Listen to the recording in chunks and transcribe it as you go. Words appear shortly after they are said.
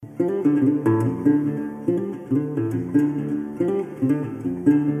Hello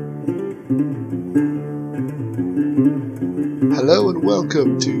and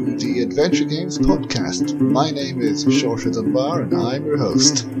welcome to the Adventure Games podcast. My name is Shorter Dunbar and I'm your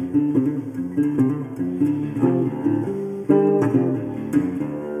host.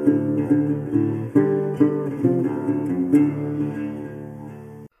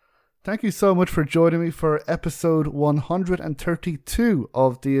 Thank you so much for joining me for episode 132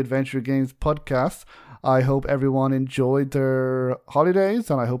 of the Adventure Games podcast. I hope everyone enjoyed their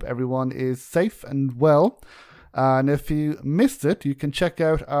holidays and I hope everyone is safe and well. And if you missed it, you can check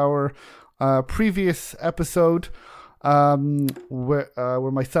out our previous episode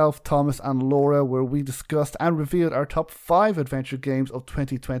where myself, Thomas, and Laura, where we discussed and revealed our top 5 adventure games of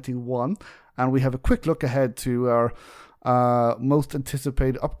 2021. And we have a quick look ahead to our most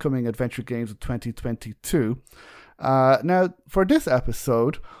anticipated upcoming adventure games of 2022. Now, for this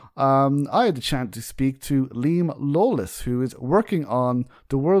episode, I had the chance to speak to Liam Lawless, who is working on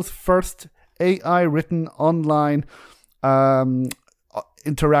the world's first AI-written online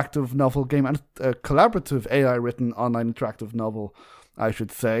interactive novel game, and a collaborative AI-written online interactive novel, I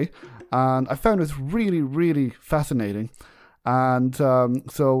should say. And I found this really, really fascinating. And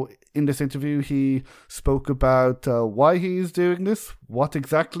so in this interview, he spoke about why he's doing this, what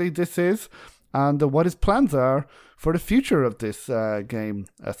exactly this is, and what his plans are for the future of this game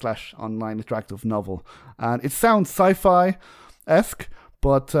 / online interactive novel. And it sounds sci-fi-esque,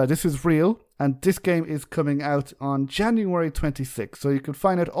 but this is real. And this game is coming out on January 26th, so you can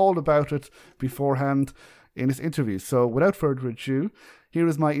find out all about it beforehand in this interview. So without further ado, here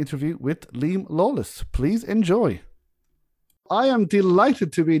is my interview with Liam Lawless. Please enjoy. I am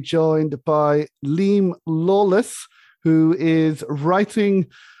delighted to be joined by Liam Lawless, who is writing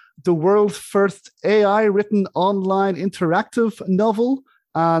the world's first AI-written online interactive novel.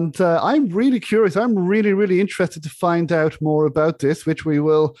 And I'm really curious. I'm really, really interested to find out more about this, which we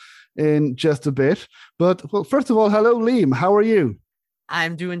will in just a bit. But well, first of all, hello, Liam. How are you?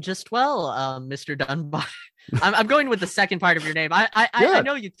 I'm doing just well, Mr. Dunbar. I'm going with the second part of your name. I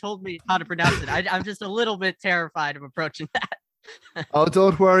know you told me how to pronounce it. I'm just a little bit terrified of approaching that. Oh,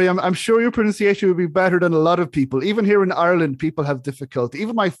 don't worry. I'm sure your pronunciation will be better than a lot of people. Even here in Ireland, people have difficulty.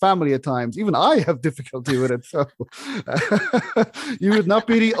 Even my family at times. Even I have difficulty with it. So you would not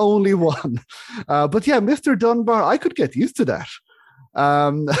be the only one. But yeah, Mr. Dunbar, I could get used to that.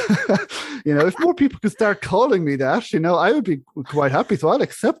 If more people could start calling me that, I would be quite happy. So I'll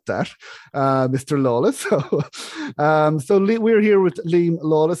accept that, Mr. Lawless. So we're here with Liam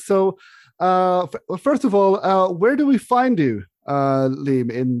Lawless. So first of all, where do we find you, Liam?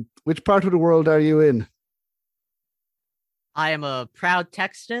 In which part of the world are you in? I am a proud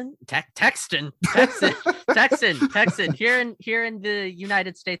Texan here in the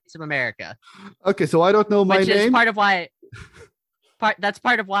United States of America. Okay, so I don't know my name. Which is part of why. That's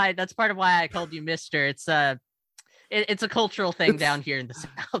part of why I called you Mr. It's a cultural thing down here in the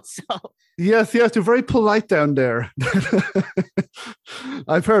South. So yes, you're very polite down there.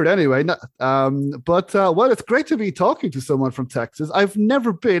 I've heard anyway. But it's great to be talking to someone from Texas. I've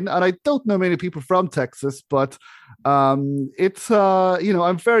never been, and I don't know many people from Texas, but I'm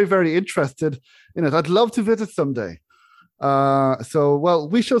very, very interested in it. I'd love to visit someday.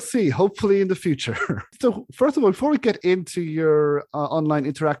 We shall see, hopefully in the future. So first of all, before we get into your online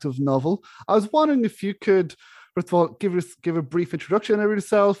interactive novel, I was wondering if you could, first of all, give a brief introduction of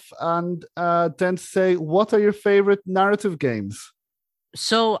yourself and then say, what are your favorite narrative games?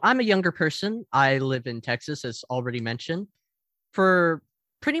 So I'm a younger person. I live in Texas, as already mentioned. For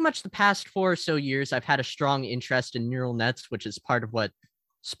pretty much the past 4 or so years, I've had a strong interest in neural nets, which is part of what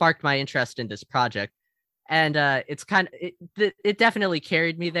sparked my interest in this project. And it definitely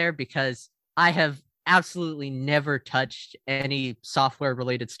carried me there because I have absolutely never touched any software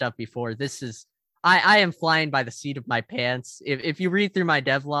related stuff before. I am flying by the seat of my pants. If you read through my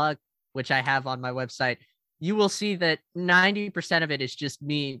devlog, which I have on my website, you will see that 90% of it is just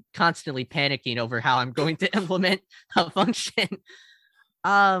me constantly panicking over how I'm going to implement a function.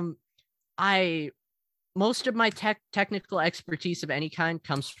 Most of my technical expertise of any kind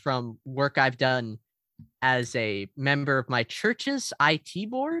comes from work I've done as a member of my church's IT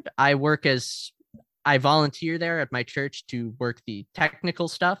board. I volunteer there at my church to work the technical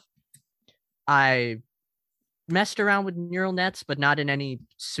stuff. I messed around with neural nets, but not in any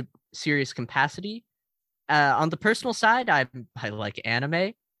serious capacity. On the personal side, I like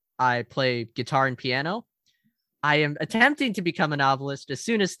anime. I play guitar and piano. I am attempting to become a novelist. As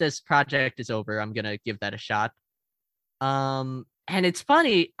soon as this project is over, I'm going to give that a shot. And it's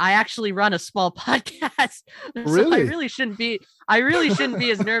funny, I actually run a small podcast, so I Really? really shouldn't be. I really shouldn't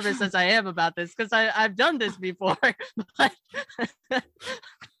be as nervous as I am about this because I've done this before. But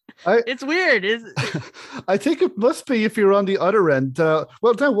I it's weird. Is I think it must be if you're on the other end.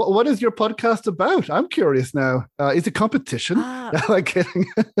 Well, then, what is your podcast about? I'm curious now. Is it competition? uh, No, I'm kidding.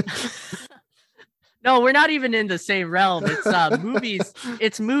 no, we're not even in the same realm. It's movies.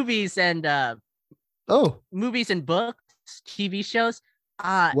 It's Oh, movies and books, TV shows.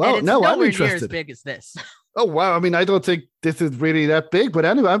 And wow. it's Now I'm nowhere near as interested. big as this. Oh, wow. I mean, I don't think this is really that big, but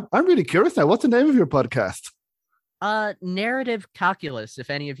anyway, I'm really curious now. What's the name of your podcast? Narrative calculus. If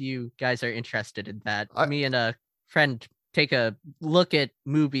any of you guys are interested in that, I, me and a friend take a look at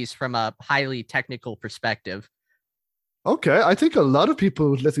movies from a highly technical perspective. Okay, I think a lot of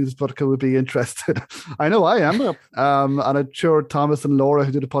people listening to this podcast would be interested. I know I am, and I'm sure Thomas and Laura,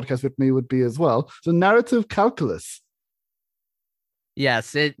 who did the podcast with me, would be as well. So, narrative calculus.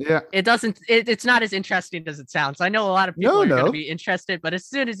 Yes, Yeah, it doesn't. It's not as interesting as it sounds. I know a lot of people no, are going to no. be interested, but as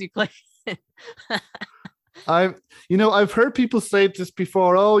soon as you click, I've heard people say this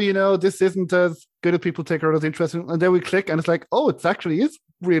before. Oh, this isn't as good as people take or as interesting, and then we click, and it's like, oh, it's actually is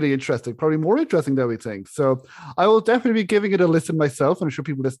really interesting, probably more interesting than we think. So, I will definitely be giving it a listen myself, and I'm sure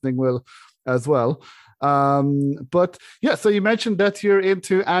people listening will as well. But yeah, so you mentioned that you're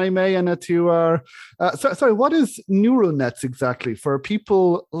into anime and that you are. Sorry, what is neural nets exactly for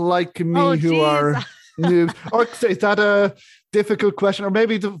people like oh me who geez, are new? Or is that a difficult question, or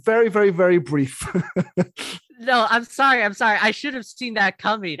maybe the very, very, very brief? no, I'm sorry. I'm sorry. I should have seen that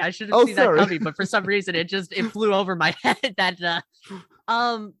coming. I should have Oh, seen that sorry. coming, but for some reason, it flew over my head.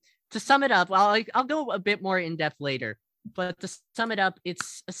 Um, to sum it up, I'll go a bit more in depth later. But to sum it up,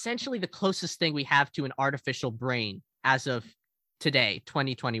 it's essentially the closest thing we have to an artificial brain as of today,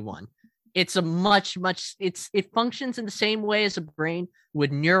 2021. It's a it functions in the same way as a brain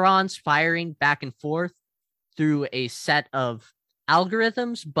with neurons firing back and forth through a set of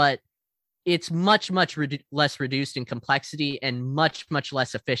algorithms, but it's much less reduced in complexity and much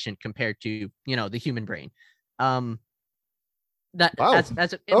less efficient compared to the human brain. Um, that Wow.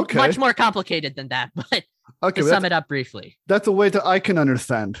 that's Okay. much more complicated than that, but Okay. to sum it up briefly. That's a way that I can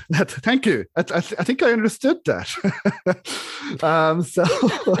understand. Thank you. I think I understood that. So,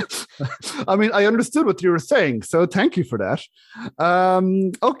 I mean, I understood what you were saying. So, thank you for that.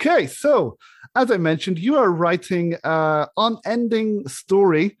 Okay. So, as I mentioned, you are writing Unending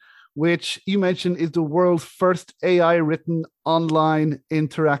Story, which you mentioned is the world's first AI written online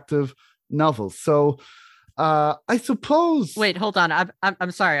interactive novel. So, I suppose. Wait, hold on.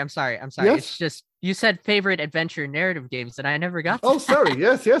 I'm sorry. I'm sorry. I'm sorry. Yes. It's just you said favorite adventure narrative games, and I never got. Oh, To sorry.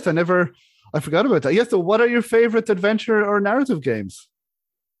 Yes. I forgot about that. Yes. So, what are your favorite adventure or narrative games?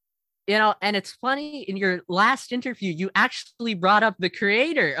 And it's funny, in your last interview, you actually brought up the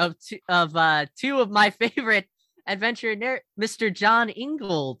creator of two of my favorite Mr. John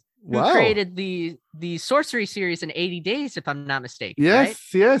Ingold, who Wow. created the sorcery series in 80 days, if I'm not mistaken. Yes.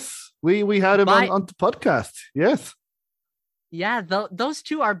 Right? Yes. We had him My on the podcast. Yes. Yeah, those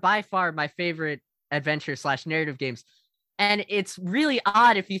two are by far my favorite adventure/narrative games. And it's really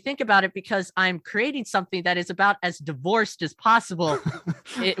odd if you think about it, because I'm creating something that is about as divorced as possible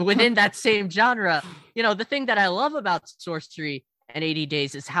within that same genre. The thing that I love about sorcery and 80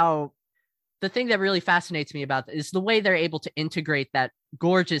 days is how the thing that really fascinates me about it is the way they're able to integrate that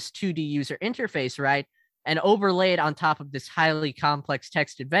gorgeous 2D user interface, right? And overlay it on top of this highly complex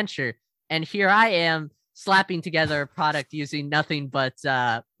text adventure. And here I am slapping together a product using nothing but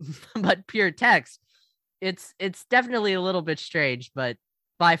but pure text. It's definitely a little bit strange, but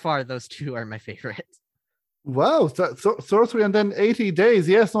by far those two are my favorites. Wow. Sorcery and then 80 Days.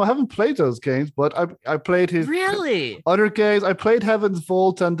 Yes. No, I haven't played those games, but I played his Really? other games. I played Heaven's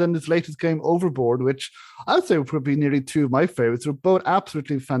Vault and then his latest game, Overboard, which I'd say would be nearly two of my favorites. They're both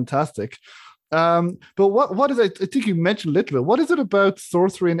absolutely fantastic. But what is it? I think you mentioned a little bit. What is it about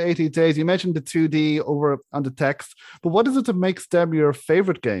Sorcery in 80 Days? You mentioned the 2D over on the text, but what is it that makes them your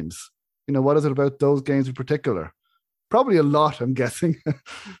favorite games? What is it about those games in particular? Probably a lot, I'm guessing.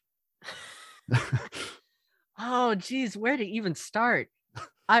 Oh, geez, where to even start?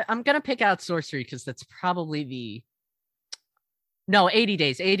 I'm gonna pick out sorcery because that's probably no 80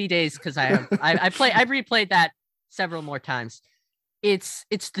 days. 80 days because I've replayed that several more times. It's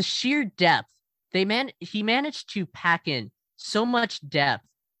the sheer depth. He managed to pack in so much depth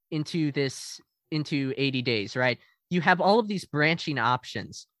into 80 days, right? You have all of these branching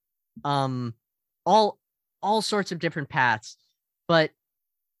options, all sorts of different paths, but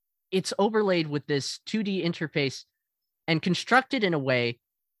it's overlaid with this 2D interface and constructed in a way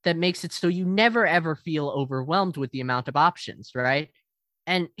that makes it so you never ever feel overwhelmed with the amount of options, right?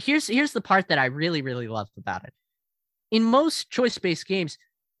 And here's the part that I really, really love about it. In most choice-based games,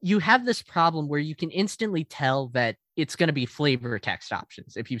 you have this problem where you can instantly tell that it's going to be flavor text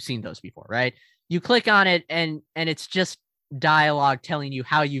options if you've seen those before, right? You click on it and it's just dialogue telling you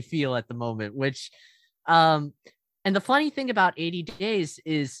how you feel at the moment, which and the funny thing about 80 Days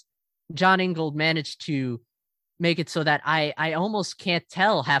is John Ingold managed to make it so that I almost can't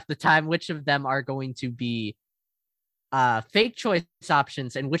tell half the time which of them are going to be fake choice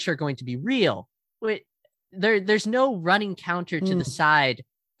options and which are going to be real. There's no running counter to the side.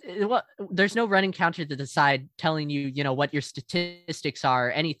 Well, there's no running counter to the side telling you, you know, what your statistics are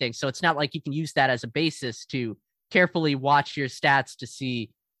or anything. So it's not like you can use that as a basis to carefully watch your stats to see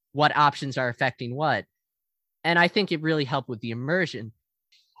what options are affecting what. And I think it really helped with the immersion.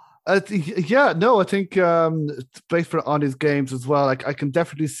 I think based on his games as well, like I can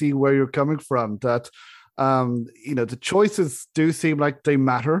definitely see where you're coming from. That the choices do seem like they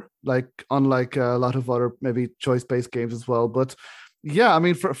matter, like unlike a lot of other maybe choice-based games as well. But yeah, I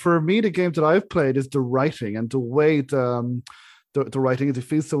mean, for me, the game that I've played is the writing and the way the writing is. It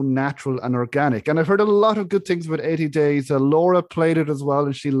feels so natural and organic. And I've heard a lot of good things about 80 Days. Laura played it as well,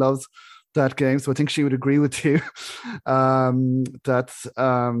 and she loves that game, so I think she would agree with you. But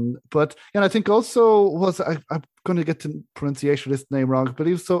I think also I'm going to get the pronunciation of this name wrong. I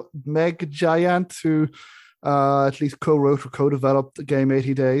believe so. Meg Giant, who at least co-wrote or co-developed the game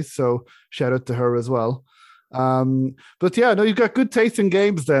 80 Days. So shout out to her as well. But yeah, no, you've got good taste in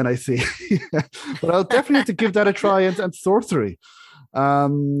games then, I see. But I'll definitely have to give that a try and Sorcery.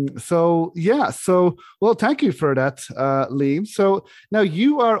 So thank you for that, Liam. So now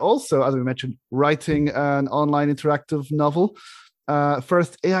you are also, as we mentioned, writing an online interactive novel,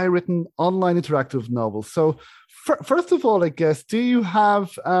 first AI written online interactive novel. So first of all, I guess, do you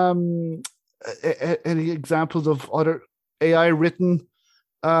have any examples of other AI written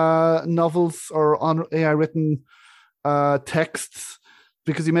novels or on AI written texts?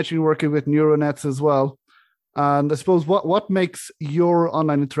 Because you mentioned you're working with neural nets as well. And I suppose what makes your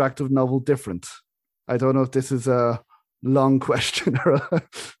online interactive novel different? I don't know if this is a long question or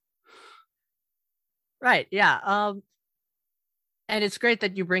Right. Yeah. And it's great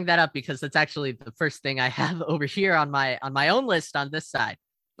that you bring that up because that's actually the first thing I have over here on my own list on this side.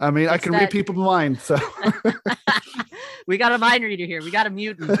 I mean, I can read people's minds, so we got a mind reader here. We got a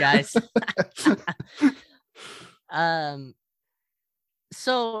mutant, guys.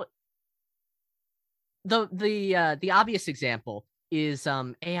 So the obvious example is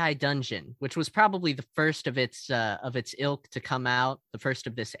AI Dungeon, which was probably the first of its ilk to come out, the first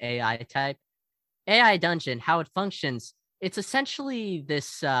of this AI type. AI Dungeon, how it functions, it's essentially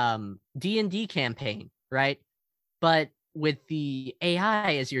this D&D campaign, right? But with the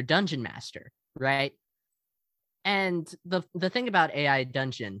AI as your dungeon master, right? And the thing about AI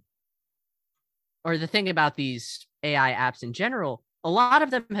Dungeon, or the thing about these AI apps in general, a lot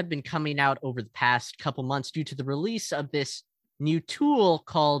of them have been coming out over the past couple months due to the release of this new tool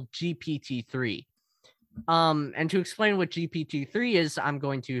called GPT-3. And to explain what GPT-3 is, I'm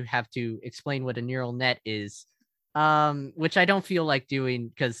going to have to explain what a neural net is, which I don't feel like doing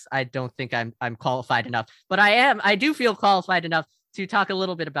because I don't think I'm qualified enough. But I do feel qualified enough to talk a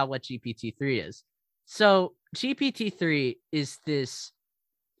little bit about what GPT-3 is. So GPT-3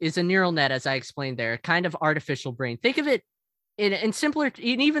 is a neural net, as I explained there, a kind of artificial brain. Think of it in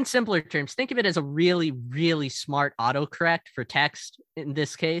even simpler terms. Think of it as a really, really smart autocorrect for text. In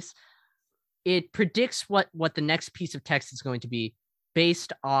this case, it predicts what the next piece of text is going to be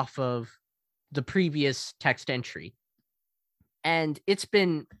based off of the previous text entry. And it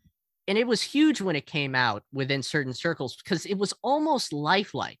was huge when it came out within certain circles because it was almost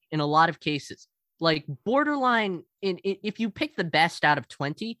lifelike in a lot of cases. Like borderline, if you pick the best out of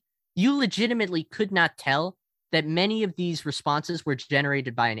 20, you legitimately could not tell that many of these responses were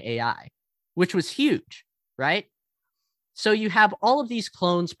generated by an AI, which was huge, right? So you have all of these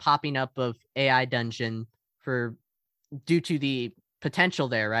clones popping up of AI Dungeon due to the potential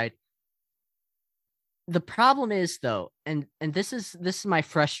there, right? The problem is though, and this is my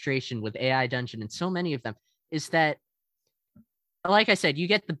frustration with AI Dungeon and so many of them, is that, like I said,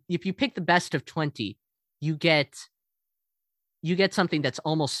 if you pick the best of 20, you get something that's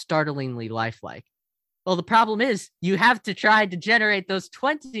almost startlingly lifelike. Well, the problem is you have to try to generate those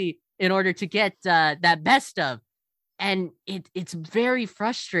 20 in order to get that best of. And it's very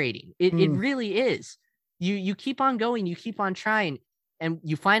frustrating. It really is. You keep on going, you keep on trying, and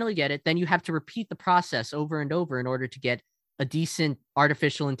you finally get it. Then you have to repeat the process over and over in order to get a decent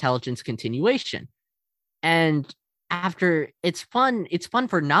artificial intelligence continuation. And after it's fun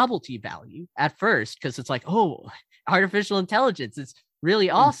for novelty value at first because it's like, oh, artificial intelligence is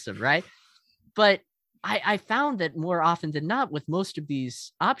really awesome, right? But I found that more often than not with most of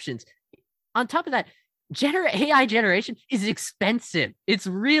these options, on top of that, AI generation is expensive. It's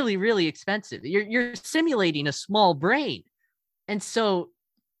really, really expensive. You're simulating a small brain. And so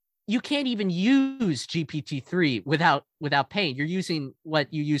you can't even use GPT-3 without paying. You're using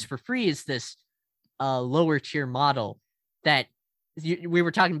what you use for free is this lower tier model that we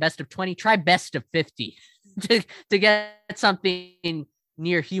were talking best of 20, try best of 50 to get something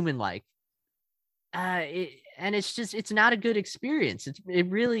near human like. And it's not a good experience. It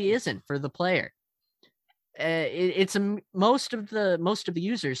really isn't for the player. Most of the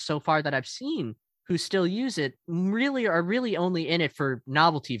users so far that I've seen who still use it are really only in it for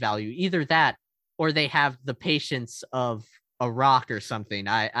novelty value. Either that or they have the patience of a rock or something.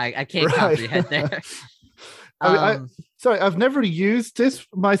 I can't comprehend there. Sorry, I've never used this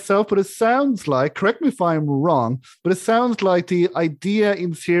myself, but it sounds like, correct me if I'm wrong, but it sounds like the idea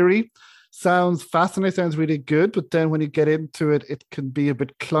in theory sounds fascinating, sounds really good, but then when you get into it, it can be a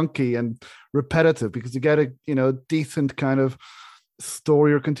bit clunky and repetitive because you get a decent kind of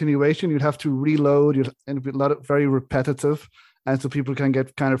story or continuation. You'd have to reload, and it'd be a lot of very repetitive, and so people can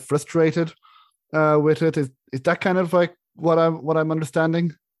get kind of frustrated with it. Is that kind of like what I'm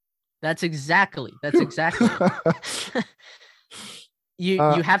understanding? That's exactly. You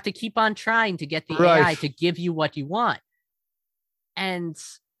have to keep on trying to get the AI to give you what you want, and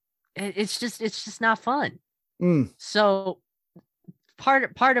it's just not fun. So part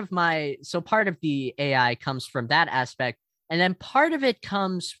of the AI comes from that aspect, and then part of it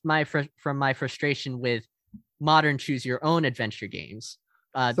comes from my frustration with modern choose your own adventure games.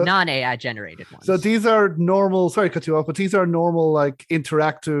 Non-AI generated ones. So these are normal, sorry to cut you off, but these are normal, like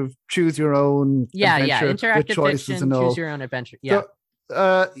interactive, choose your own adventure, interactive fiction, choose your own adventure. Yeah.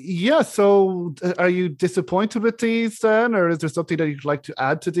 So are you disappointed with these then, or is there something that you'd like to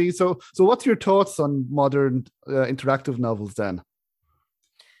add to these? So what's your thoughts on modern interactive novels then?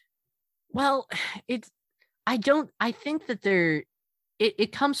 Well, I think that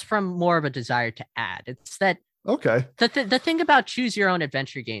it comes from more of a desire to add. It's that, okay. The thing about choose your own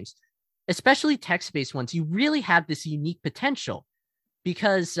adventure games, especially text-based ones, you really have this unique potential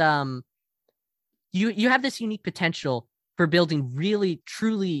because you have this unique potential for building really,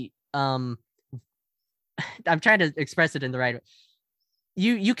 truly, I'm trying to express it in the right way.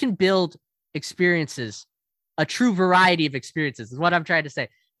 You can build experiences, a true variety of experiences is what I'm trying to say.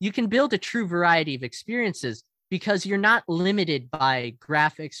 You can build a true variety of experiences because you're not limited by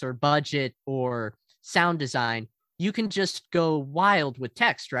graphics or budget or sound design. You can just go wild with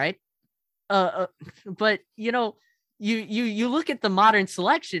text, right? But you look at the modern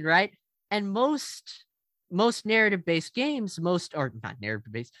selection, right? And most narrative-based games, not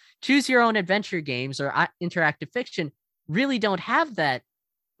narrative-based, choose your own adventure games or interactive fiction really don't have that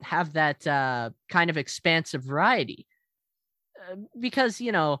kind of expansive variety. Because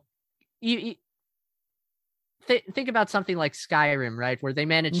you think about something like Skyrim, right, where they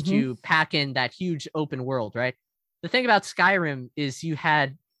managed to pack in that huge open world, right? The thing about Skyrim is you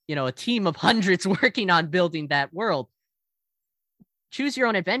had a team of hundreds working on building that world. Choose your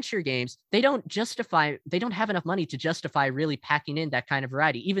own adventure games, they don't have enough money to justify really packing in that kind of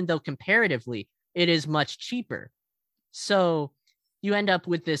variety, even though comparatively it is much cheaper. So you end up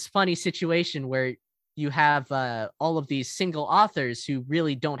with this funny situation where you have all of these single authors who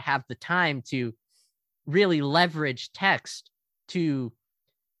really don't have the time to really leverage text to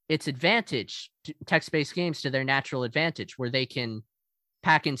its advantage, text-based games to their natural advantage, where they can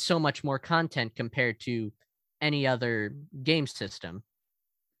pack in so much more content compared to any other game system.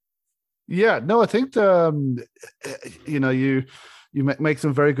 Yeah, no, I think you make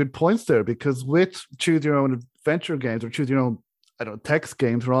some very good points there, because with choose your own adventure games or choose your own text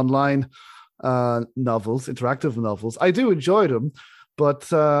games or online novels, interactive novels, I do enjoy them.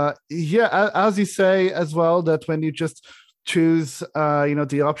 But as you say as well, that when you just choose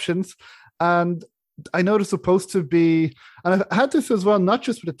the options, and I know there's supposed to be, and I've had this as well, not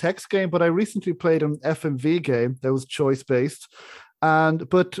just with a text game, but I recently played an FMV game that was choice based.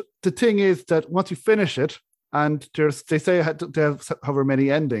 But the thing is that once you finish it, and they say they have however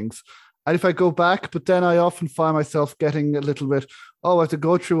many endings, and if I go back, but then I often find myself getting a little bit, I have to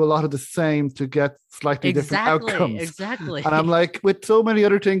go through a lot of the same to get slightly different outcomes. Exactly. And I'm like, with so many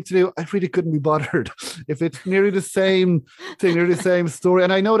other things to do, I really couldn't be bothered if it's nearly the same thing, nearly the same story.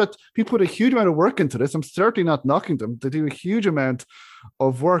 And I know that people put a huge amount of work into this. I'm certainly not knocking them. They do a huge amount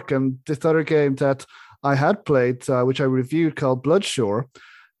of work. And this other game that I had played, which I reviewed, called Bloodshore,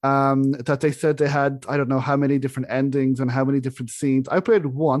 that they said they had, I don't know how many different endings and how many different scenes. I played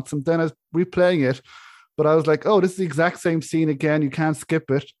it once and then I was replaying it, but I was like, oh, this is the exact same scene again. You can't skip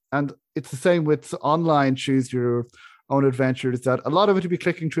it. And it's the same with online choose your own adventure, is that a lot of it will be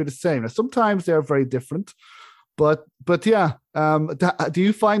clicking through the same. Now, sometimes they're very different, but yeah. Do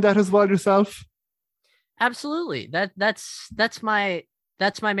you find that as well yourself? Absolutely. That's my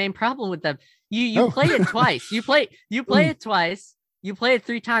main problem with them. You play it twice. You play it twice. You play it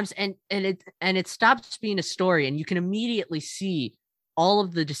 3 times, and it stops being a story, and you can immediately see all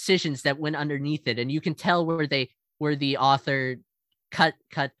of the decisions that went underneath it, and you can tell where the author cut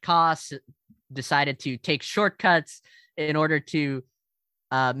costs, decided to take shortcuts in order to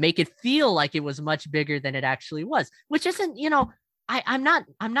make it feel like it was much bigger than it actually was, which isn't, I'm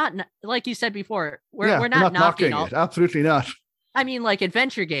not like you said before, we're not knocking it. Absolutely not. I mean, like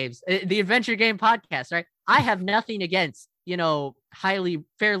adventure games, the Adventure Game Podcast, right? I have nothing against,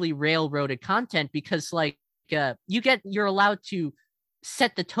 fairly railroaded content, because like you're allowed to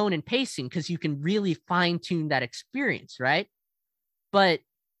set the tone and pacing because you can really fine tune that experience, right? But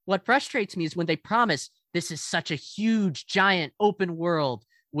what frustrates me is when they promise this is such a huge, giant open world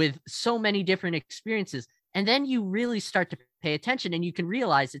with so many different experiences, and then you really start to pay attention and you can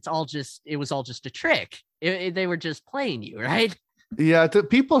realize it was all just a trick. They were just playing you, right? Yeah,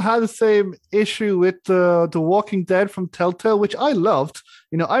 people had the same issue with the Walking Dead from Telltale, which I loved.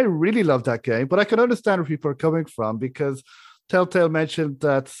 I really loved that game, but I can understand where people are coming from, because Telltale mentioned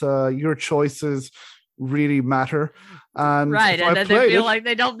that your choices really matter. And right, and then they feel like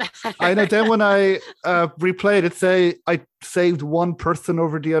they don't matter. I know. Then when I replayed it, say I saved one person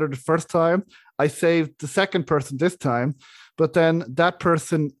over the other the first time, I saved the second person this time, but then that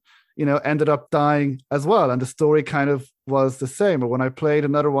person, ended up dying as well, and the story kind of was the same. Or when I played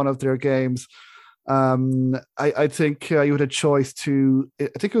another one of their games, I think you had a choice to, I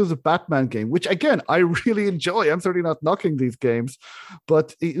think it was a Batman game, which again, I really enjoy. I'm certainly not knocking these games,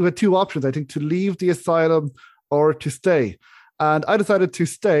 but you had 2 options, I think, to leave the asylum or to stay. And I decided to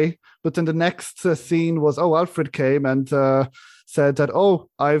stay, but then the next scene was, Alfred came and said that,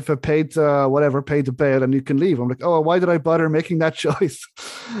 I've paid the bail and you can leave. I'm like, why did I bother making that choice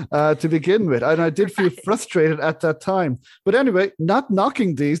to begin with? And I did feel frustrated at that time. But anyway, not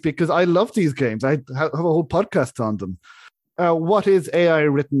knocking these, because I love these games. I have a whole podcast on them. What is AI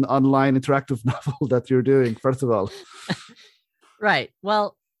written online interactive novel that you're doing, first of all? Right.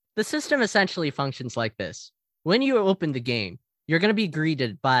 Well, the system essentially functions like this. When you open the game, you're going to be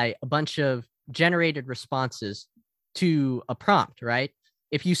greeted by a bunch of generated responses to a prompt, right?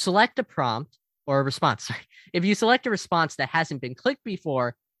 If you select a prompt or a response, if you select a response that hasn't been clicked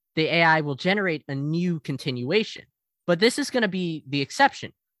before, the AI will generate a new continuation. But this is going to be the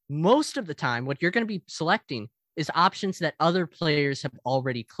exception. Most of the time, what you're going to be selecting is options that other players have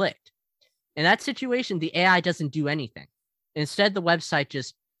already clicked. In that situation, the AI doesn't do anything. Instead, the website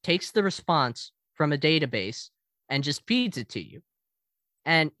just takes the response from a database and just feeds it to you.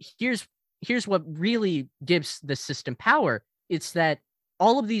 And here's what really gives the system power. It's that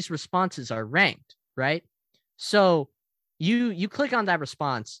all of these responses are ranked, right? So you click on that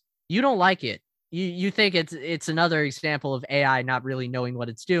response, you don't like it. You think it's another example of AI not really knowing what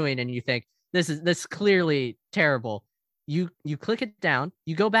it's doing, and you think this is clearly terrible. You click it down,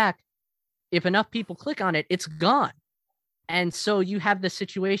 you go back. If enough people click on it, it's gone. And so you have this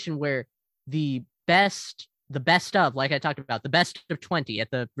situation where the best of, like I talked about, the best of 20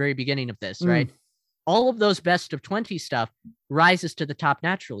 at the very beginning of this, right? All of those best of 20 stuff rises to the top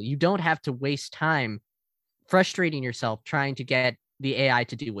naturally. You don't have to waste time frustrating yourself trying to get the AI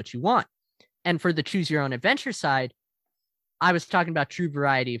to do what you want. And for the choose your own adventure side, I was talking about true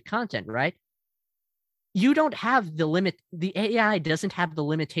variety of content, right? You don't have the limit. The AI doesn't have the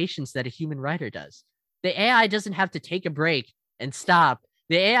limitations that a human writer does. The AI doesn't have to take a break and stop.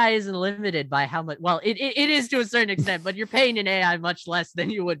 The AI isn't limited by how much, well, it is to a certain extent, but you're paying an AI much less than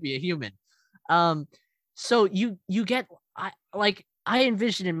you would be a human. So you get, I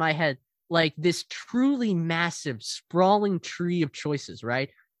envision in my head, like this truly massive, sprawling tree of choices, right?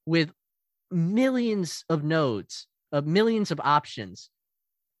 With millions of nodes, millions of options,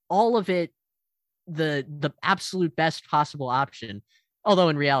 all of it, the absolute best possible option. Although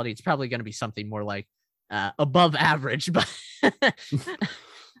in reality, it's probably going to be something more like above average, but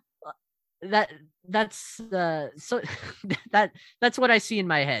that's so that's what I see in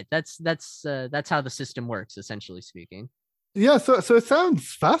my head. That's how the system works, essentially speaking. Yeah, so it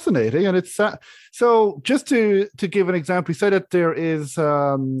sounds fascinating, and it's so just to give an example, you said that there is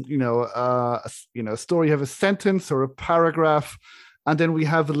a story, you have a sentence or a paragraph, and then we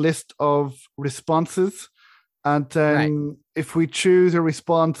have a list of responses. and Right. then if we choose a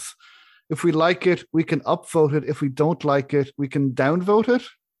response, if we like it, we can upvote it. If we don't like it, we can downvote it.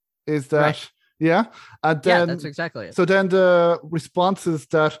 Is Right. that yeah? And Yeah, that's then exactly it. so then the responses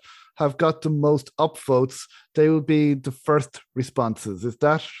that have got the most upvotes, they will be the first responses. Is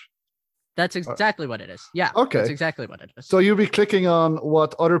that That's exactly what it is. Yeah, that's okay? exactly what it is. So you'll be clicking on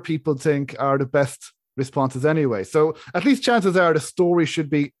what other people think are the best responses anyway. So at least chances are the story should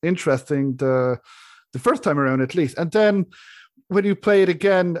be interesting the first time around at least. And then when you play it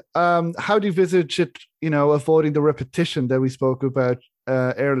again, how do you visage it? Avoiding the repetition that we spoke about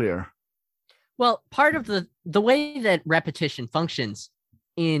earlier. Well, part of the way that repetition functions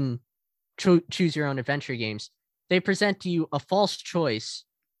in choose your own adventure games, they present to you a false choice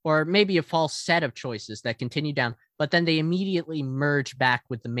or maybe a false set of choices that continue down, but then they immediately merge back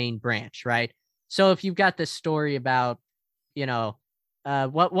with the main branch, right? So if you've got this story about,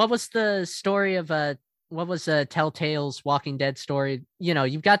 what was the story of what was Telltale's Walking Dead story?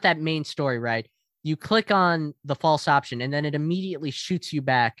 You've got that main story, right? You click on the false option and then it immediately shoots you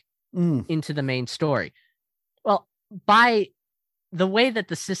back into the main story. Well, by the way that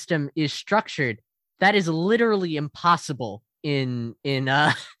the system is structured, that is literally impossible in in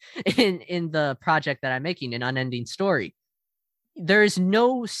the project that I'm making, an Unending Story. There is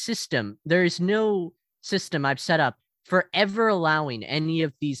no system I've set up for ever allowing any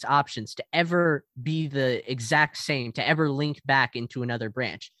of these options to ever be the exact same, to ever link back into another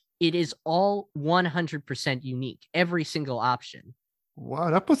branch. It is all 100% unique, every single option.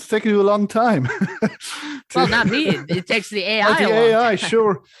 Wow, that must take you a long time. Well, not me. It takes the AI. The AI,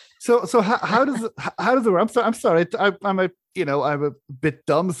 sure. So how does it work? I'm sorry. I'm a bit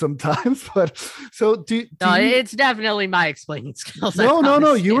dumb sometimes, but so no, it's definitely my explaining skills.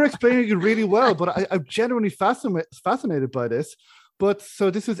 No. You were explaining it really well, but I'm genuinely fascinated by this. But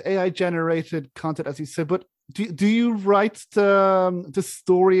so this is AI generated content, as you said. But do you write the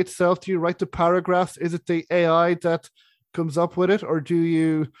story itself? Do you write the paragraphs? Is it the AI that comes up with it, or do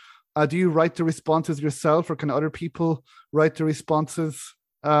you write the responses yourself, or can other people write the responses?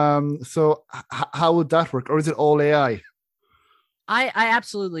 So how would that work, or is it all AI? I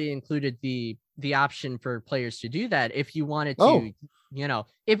absolutely included the option for players to do that if you wanted to.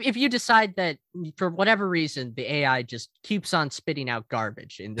 If you decide that for whatever reason the AI just keeps on spitting out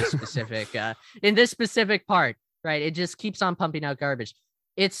garbage in this specific part, right? It just keeps on pumping out garbage.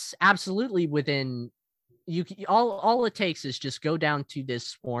 It's absolutely within you. All it takes is just go down to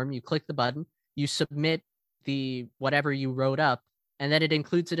this form, you click the button, you submit the whatever you wrote up, and then it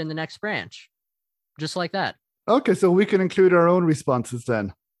includes it in the next branch, just like that. Okay, so we can include our own responses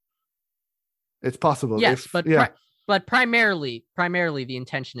then. It's possible. Yes, but primarily the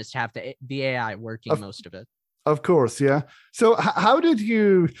intention is to have the AI working most of it. Of course, yeah. So how did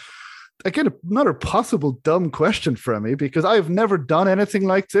you? Again, another possible dumb question from me, because I've never done anything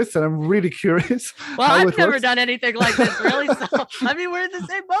like this, and I'm really curious. Well, I've never done anything like this, really. So I mean, we're in the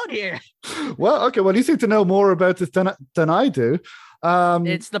same boat here. Well, okay. Well, you seem to know more about this than I do.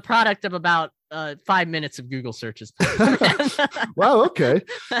 It's the product of about 5 minutes of Google searches. Wow. Okay.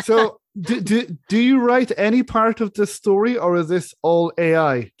 So do you write any part of the story, or is this all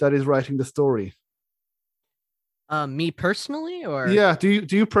AI that is writing the story? Me personally, or yeah, do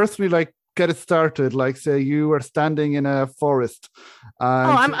you personally like get it started? Like, say you are standing in a forest.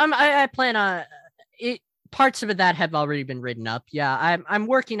 I plan on it. Parts of it that have already been written up. Yeah, I'm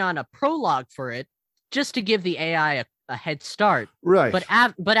working on a prologue for it, just to give the AI a head start. Right. But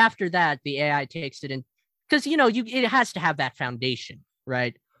after that, the AI takes it in, because it has to have that foundation,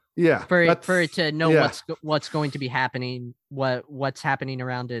 right? Yeah. For it to know what's going to be happening, what's happening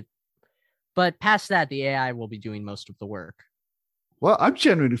around it. But past that, the AI will be doing most of the work. Well, I'm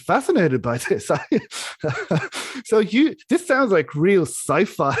genuinely fascinated by this. So this sounds like real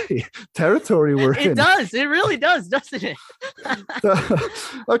sci-fi territory we're in. It does. It really does, doesn't it?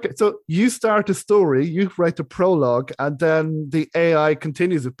 Okay, so you start a story, you write the prologue, and then the AI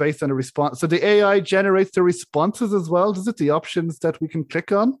continues it based on a response. So the AI generates the responses as well. Does it? The options that we can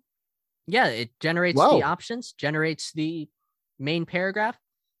click on? Yeah, it generates the options, generates the main paragraph.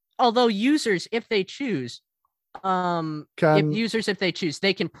 Although users, if they choose, they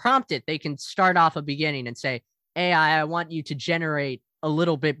can prompt it. They can start off a beginning and say, AI, I want you to generate a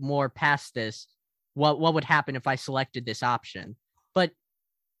little bit more past this. What would happen if I selected this option? But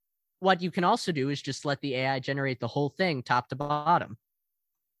what you can also do is just let the AI generate the whole thing top to bottom.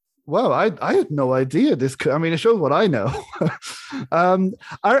 Well, I had no idea this could, I mean, it shows what I know.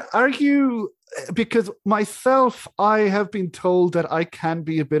 Are you, because myself, I have been told that I can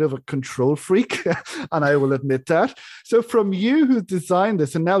be a bit of a control freak, and I will admit that. So from you who designed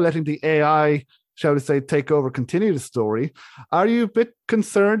this and now letting the AI shall we say, take over, continue the story. Are you a bit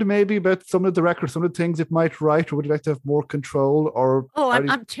concerned maybe about some of the records, some of the things it might write, or would you like to have more control? Or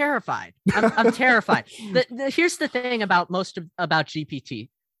I'm terrified. I'm terrified. Here's the thing about about GPT.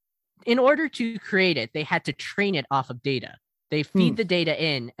 In order to create it, they had to train it off of data. They feed the data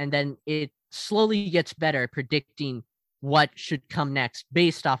in, and then it slowly gets better at predicting what should come next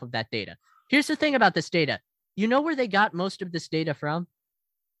based off of that data. Here's the thing about this data. You know where they got most of this data from?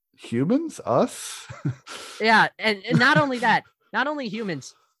 Humans? Us? Yeah, and not only that, not only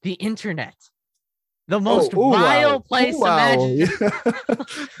humans, the internet. The most vile place imaginable.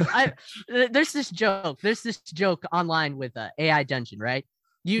 There's this joke online with AI Dungeon, right?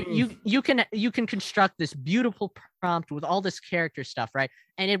 You can construct this beautiful prompt with all this character stuff, right?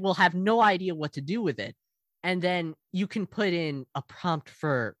 And it will have no idea what to do with it. And then you can put in a prompt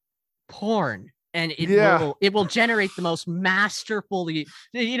for porn, and it will generate the most masterfully,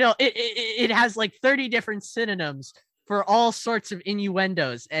 it has like 30 different synonyms for all sorts of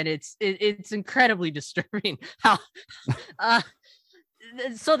innuendos, and it's incredibly disturbing how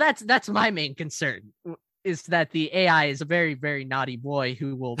so that's my main concern, is that the AI is a very, very naughty boy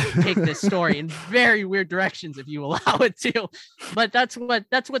who will take this story in very weird directions if you allow it to. But that's what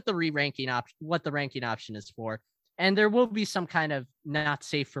the ranking option is for. And there will be some kind of not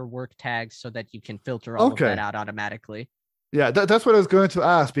safe for work tags so that you can filter all of that out automatically. Yeah, that's what I was going to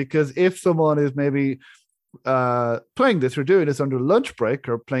ask, because if someone is maybe playing this or doing this under lunch break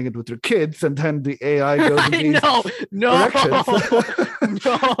or playing it with their kids, and then the AI goes in these directions.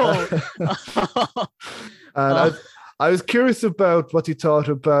 And I was curious about what you thought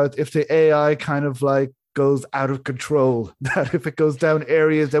about if the AI kind of like goes out of control, that if it goes down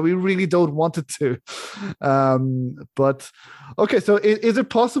areas that we really don't want it to. But okay, so is it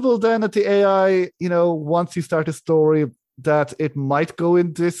possible then that the AI, once you start a story, that it might go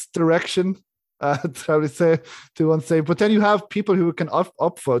in this direction? How to say, to unsafe, but then you have people who can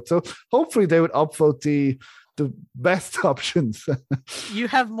upvote. So hopefully they would upvote the best options. You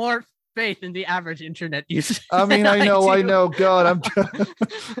have more faith in the average internet user. I mean, I know. God,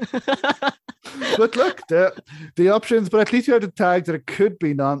 But look, the options. But at least you have the tag that it could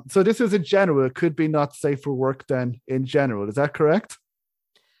be non. So this is in general. It could be not safe for work. Then in general, is that correct?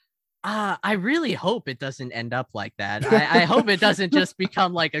 I really hope it doesn't end up like that. I hope it doesn't just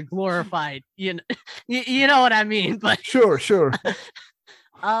become like a glorified, you know what I mean? But sure.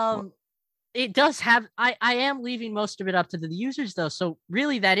 It does have. I am leaving most of it up to the users though. So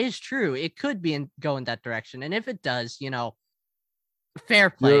really, that is true. It could be go in that direction, and if it does, fair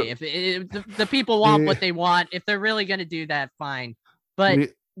play. If the people want what they want, if they're really going to do that, fine.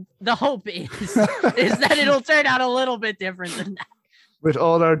 But the hope is that it'll turn out a little bit different than that. With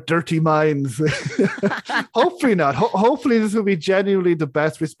all our dirty minds. Hopefully not. Hopefully this will be genuinely the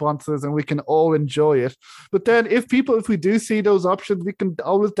best responses and we can all enjoy it. But then if we do see those options, we can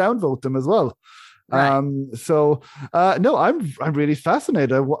always downvote them as well. Right. No, I'm really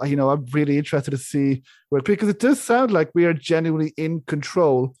fascinated. I'm really interested to see because it does sound like we are genuinely in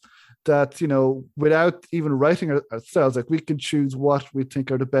control, that, without even writing ourselves, like we can choose what we think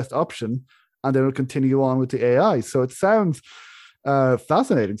are the best option, and then we'll continue on with the AI. So it sounds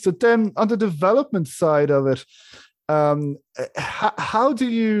fascinating. So then on the development side of it, how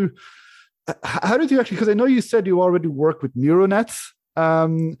did you actually, because I know you said you already work with neural nets,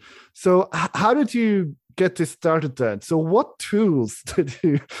 so how did you get this started then? So what tools did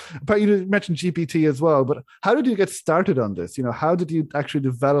you mentioned GPT as well, but how did you get started on this? How did you actually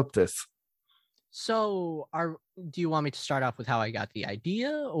develop this? So do you want me to start off with how I got the idea,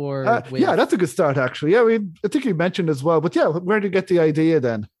 or yeah, that's a good start actually. Yeah, I think you mentioned as well, but yeah, where did you get the idea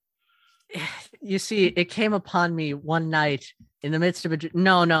then? You see, it came upon me one night in the midst of there's this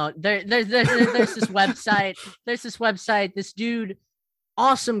website. There's this website, this dude,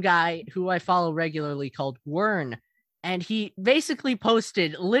 awesome guy who I follow regularly called Wern, and he basically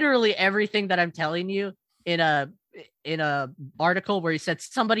posted literally everything that I'm telling you in a article where he said,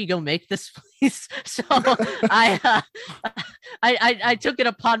 somebody go make this, please. So I took it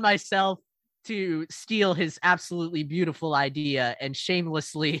upon myself to steal his absolutely beautiful idea and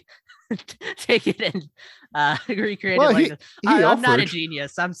shamelessly take it and recreate it. I'm not a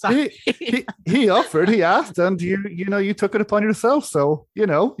genius. I'm sorry. He offered, he asked, and you took it upon yourself. So, you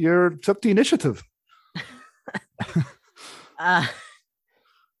took the initiative.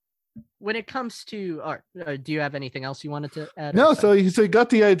 When it comes to, or do you have anything else you wanted to add? No, so you got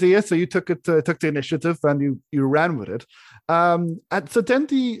the idea, so you took the initiative and you ran with it. And so then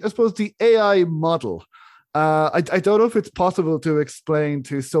I suppose the AI model, I don't know if it's possible to explain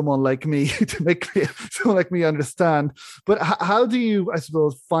to someone like me to make someone like me understand. But how do you, I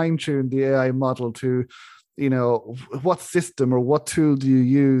suppose, fine tune the AI model to, what system or what tool do you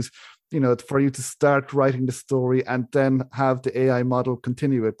use, for you to start writing the story and then have the AI model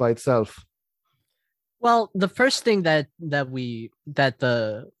continue it by itself? Well, the first thing that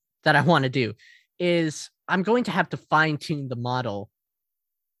I want to do is I'm going to have to fine tune the model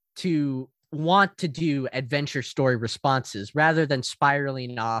to want to do adventure story responses rather than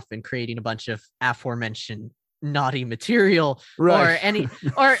spiraling off and creating a bunch of aforementioned naughty material Right. or any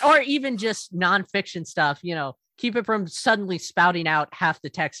or even just nonfiction stuff, keep it from suddenly spouting out half the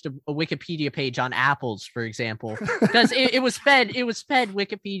text of a Wikipedia page on apples, for example, because it was fed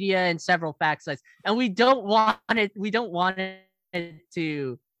Wikipedia and several fact sites, and we don't want it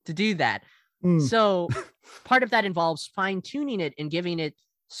to do that. Mm. So part of that involves fine tuning it and giving it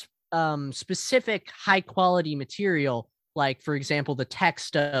specific high quality material, like for example, the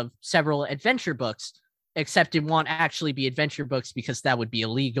text of several adventure books, except it won't actually be adventure books because that would be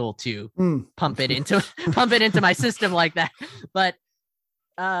illegal to Mm. pump it into my system like that. But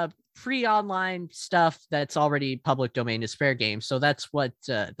free online stuff that's already public domain is fair game. So that's what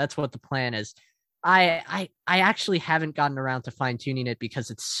the plan is. I actually haven't gotten around to fine tuning it because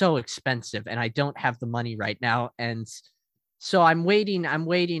it's so expensive and I don't have the money right now. And so I'm waiting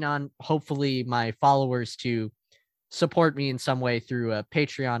on hopefully my followers to support me in some way through a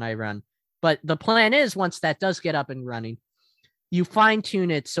Patreon I run. But the plan is once that does get up and running, you fine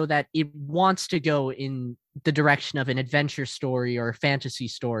tune it so that it wants to go in the direction of an adventure story or a fantasy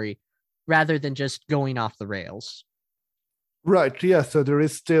story rather than just going off the rails. Right. Yeah. So there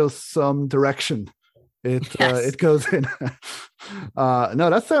is still some direction. Yes. It goes in. No,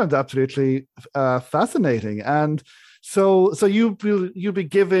 that sounds absolutely fascinating. And so you'll be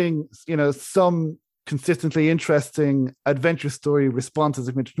giving some consistently interesting adventure story responses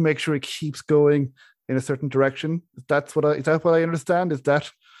to make sure it keeps going in a certain direction. Is that what I understand? Is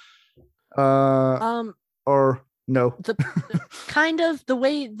that uh Um or no? the kind of the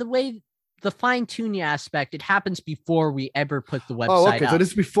way the fine tuning aspect, it happens before we ever put the Oh, website okay. So up. this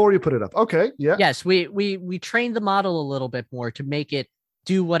is before you put it up. Okay. Yeah. Yes, we train the model a little bit more to make it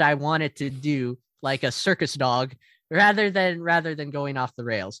do what I want it to do, like a circus dog, rather than going off the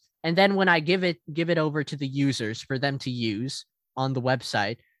rails. And then when I give it over to the users for them to use on the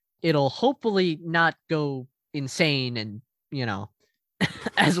website, it'll hopefully not go insane and,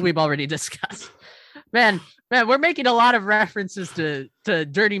 as we've already discussed. Man, man, we're making a lot of references to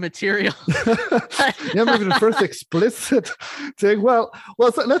dirty material. Yeah, maybe the first explicit thing. Well.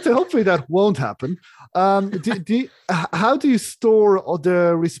 So let's say hopefully that won't happen. How do you store all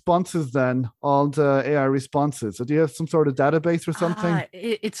the responses then? All the AI responses. So do you have some sort of database or something?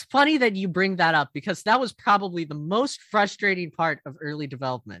 It's funny that you bring that up because that was probably the most frustrating part of early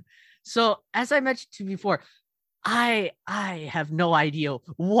development. So, as I mentioned to you before, I have no idea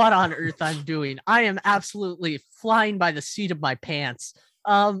what on earth I'm doing. I am absolutely flying by the seat of my pants.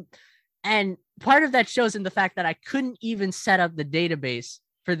 And part of that shows in the fact that I couldn't even set up the database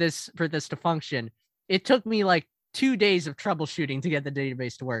for this to function. It took me like 2 days of troubleshooting to get the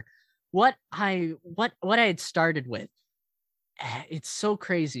database to work. What I had started with, it's so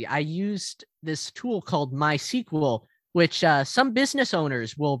crazy. I used this tool called MySQL, which some business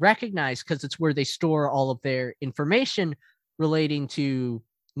owners will recognize because it's where they store all of their information relating to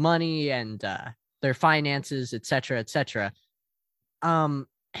money and their finances, etc., etc. And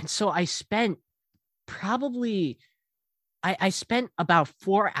so probably I spent about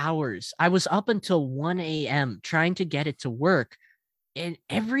 4 hours. I was up until 1 a.m. trying to get it to work. And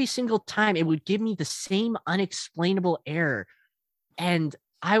every single time it would give me the same unexplainable error. And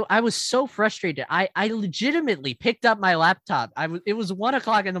I was so frustrated. I legitimately picked up my laptop. It was 1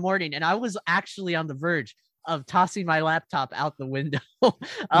 o'clock in the morning, and I was actually on the verge of tossing my laptop out the window.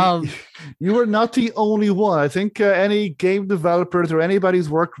 um, You are not the only one. I think any game developers or anybody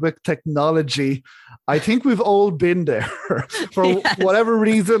who's worked with technology, I think we've all been there for yes. whatever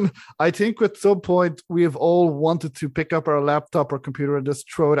reason. I think at some point we have all wanted to pick up our laptop or computer and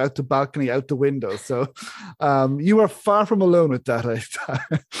just throw it out the balcony, out the window. So you are far from alone with that.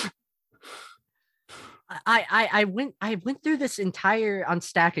 I went through this entire on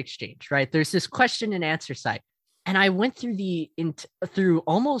Stack Exchange, right? There's this question and answer site, and I went through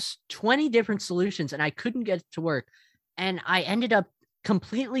almost 20 different solutions, and I couldn't get it to work, and I ended up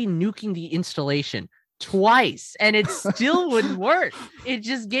completely nuking the installation twice, and it still wouldn't work. It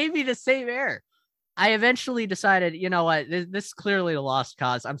just gave me the same error. I eventually decided, you know what, this is clearly a lost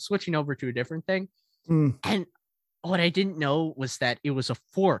cause. I'm switching over to a different thing, Mm. and what I didn't know was that it was a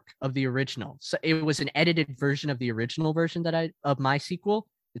fork of the original. So it was an edited version of the original version of MySQL.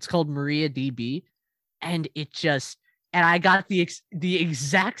 It's called MariaDB, and I got the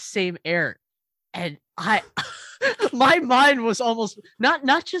exact same error, and my mind was almost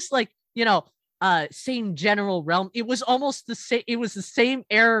not just like, same general realm. It was almost the same. It was the same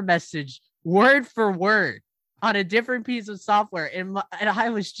error message word for word on a different piece of software, and I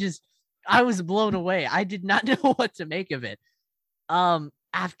was blown away. I did not know what to make of it.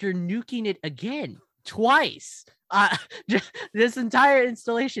 After nuking it again twice, this entire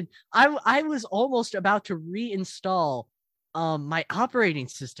installation, I was almost about to reinstall my operating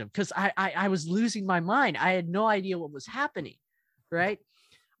system because I was losing my mind. I had no idea what was happening, right?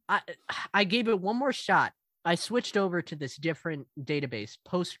 I gave it one more shot. I switched over to this different database,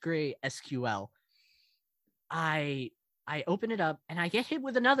 PostgreSQL. I open it up and I get hit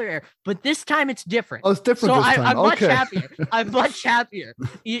with another error, but this time it's different. Oh, it's different so this time. I'm okay. much happier. I'm much happier,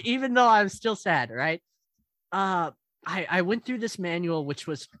 even though I'm still sad, right? I went through this manual, which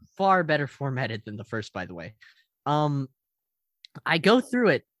was far better formatted than the first, by the way. I go through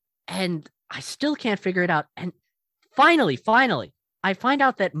it and I still can't figure it out. And finally, I find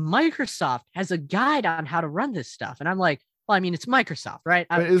out that Microsoft has a guide on how to run this stuff. And I'm like, well, I mean, it's Microsoft, right?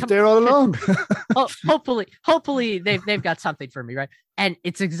 It's there all along. Hopefully they've got something for me, right? And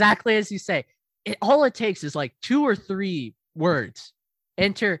it's exactly as you say. All it takes is like 2 or 3 words,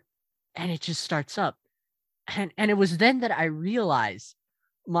 enter, and it just starts up. And it was then that I realized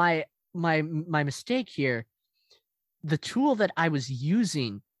my mistake here. The tool that I was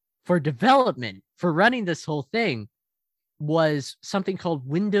using for development, for running this whole thing, was something called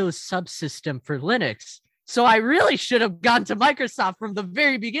Windows Subsystem for Linux. So I really should have gone to Microsoft from the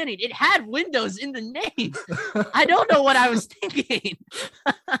very beginning. It had Windows in the name. I don't know what I was thinking.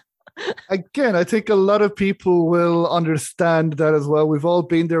 Again, I think a lot of people will understand that as well. We've all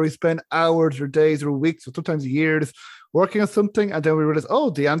been there. We spend hours or days or weeks or sometimes years working on something, and then we realize, oh,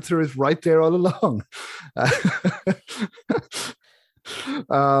 the answer is right there all along.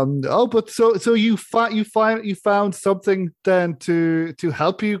 But so you found something then to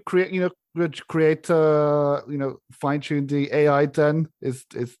help you create, fine tune the AI. Then is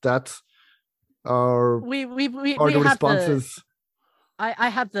that or we the responses? I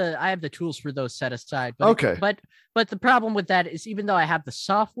have the tools for those set aside. But okay. But the problem with that is, even though I have the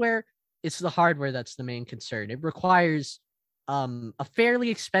software, it's the hardware that's the main concern. It requires a fairly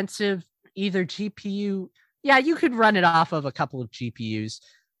expensive either GPU. Yeah, you could run it off of a couple of GPUs,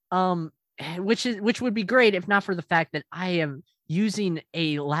 which would be great if not for the fact that I am using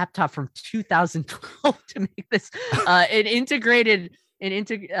a laptop from 2012 to make this an integrated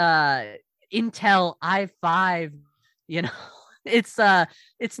Intel i5.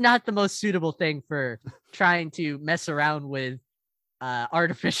 It's not the most suitable thing for trying to mess around with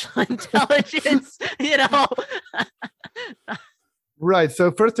artificial intelligence, Right.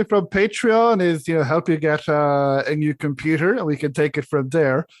 So first thing from Patreon is, help you get a new computer, and we can take it from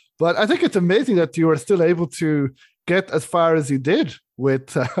there. But I think it's amazing that you are still able to get as far as you did with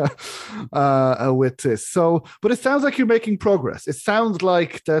this. So, but it sounds like you're making progress. It sounds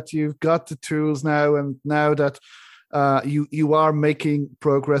like that you've got the tools now, and now that you are making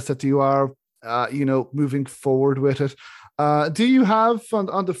progress, that you are moving forward with it. Do you have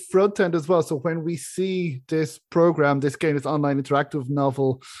on the front end as well? So when we see this program, this game, this online interactive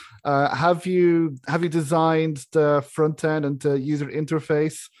novel, have you designed the front end and the user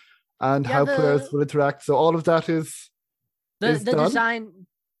interface and how players will interact? So all of that is the done? Design.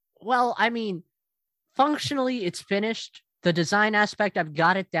 Well, I mean, functionally, it's finished. The design aspect, I've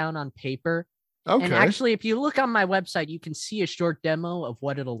got it down on paper. Okay. And actually, if you look on my website, you can see a short demo of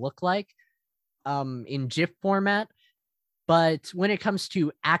what it'll look like in GIF format. But when it comes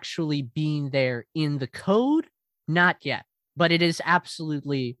to actually being there in the code, not yet. But it is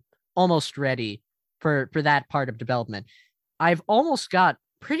absolutely almost ready for that part of development. I've almost got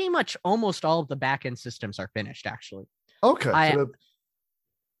pretty much almost all of the backend systems are finished, actually. Okay.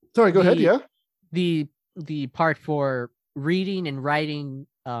 Sorry, go ahead. Yeah. The part for reading and writing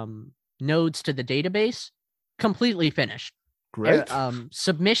nodes to the database, completely finished. Great.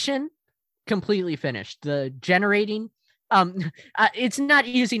 Submission, completely finished. The generating, it's not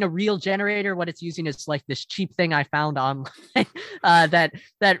using a real generator. What it's using is like this cheap thing I found online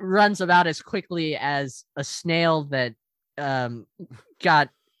that runs about as quickly as a snail that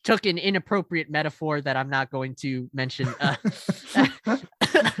took an inappropriate metaphor that I'm not going to mention.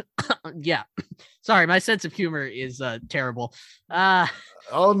 Yeah. Sorry, my sense of humor is terrible. Uh,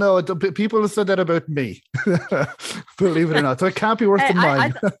 Oh no, people have said that about me. Believe it or not, so it can't be worse hey, than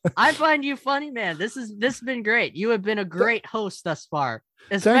mine. I find you funny, man. This has been great. You have been a great host thus far,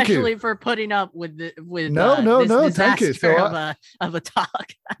 Thank you. especially for putting up with No, this no, thank you. disaster of a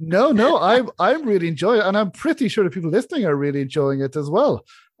talk. No, I'm really enjoying it, and I'm pretty sure the people listening are really enjoying it as well.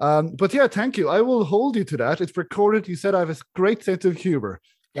 But yeah, thank you. I will hold you to that. It's recorded. You said I have a great sense of humor.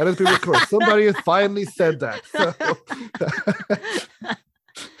 That has been recorded. Somebody has finally said that. So,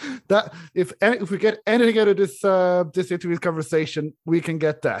 that if we get anything out of this interview conversation, we can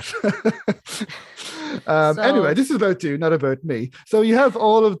get that. Anyway, this is about you, not about me. So you have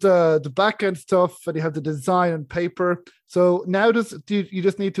all of the back end stuff, and you have the design and paper. So now do you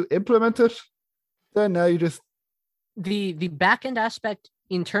just need to implement it? Then now you just the back end aspect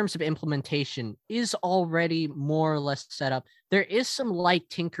in terms of implementation is already more or less set up. There is some light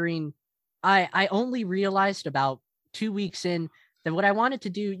tinkering. I only realized about 2 weeks in that what I wanted to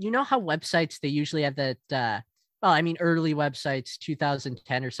do, you know how websites, they usually have that, early websites,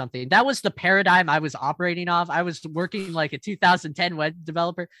 2010 or something. That was the paradigm I was operating off. I was working like a 2010 web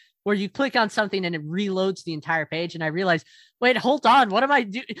developer where you click on something and it reloads the entire page. And I realized, wait, hold on. What am I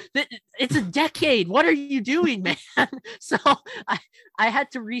doing? It's a decade. What are you doing, man? So I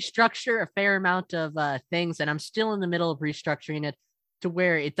had to restructure a fair amount of things, and I'm still in the middle of restructuring it to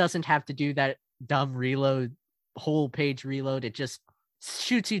where it doesn't have to do that dumb reload, whole page reload. It just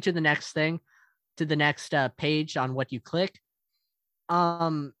shoots you to the next thing, to the next page on what you click.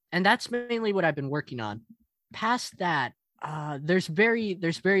 And that's mainly what I've been working on. Past that, there's very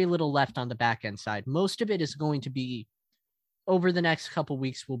little left on the back end side. Most of it is going to be over the next couple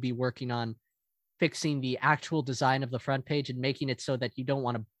weeks. We'll be working on fixing the actual design of the front page and making it so that you don't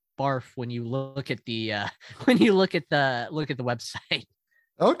want to barf when you look at the look at the website.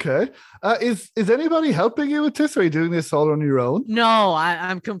 Okay. Is anybody helping you with this? Or are you doing this all on your own? No,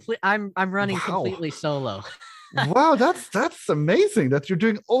 I'm running completely solo. Wow, that's amazing that you're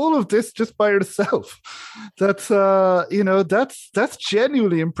doing all of this just by yourself. That's that's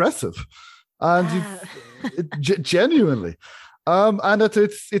genuinely impressive, and genuinely, and that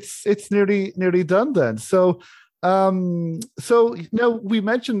it's nearly done then. So now we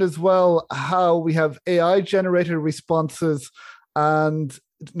mentioned as well how we have AI generated responses, and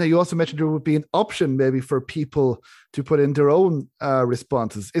now you also mentioned there would be an option maybe for people to put in their own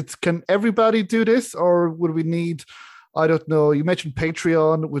responses. Can everybody do this, or would we need, I don't know, you mentioned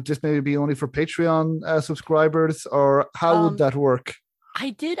Patreon. Would this maybe be only for Patreon subscribers, or how would that work? I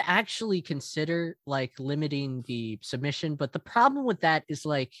did actually consider like limiting the submission, but the problem with that is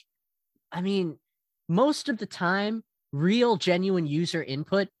most of the time, real genuine user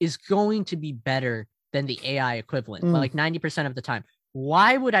input is going to be better than the AI equivalent, like 90% of the time.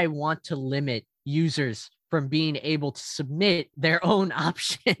 Why would I want to limit users from being able to submit their own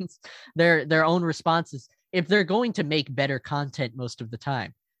options, their own responses, if they're going to make better content most of the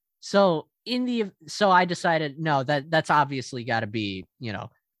time? So I decided, no, that's obviously got to be,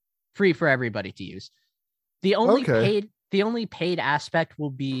 free for everybody to use. The only paid aspect will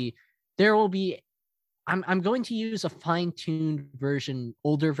be, I'm going to use a fine-tuned version,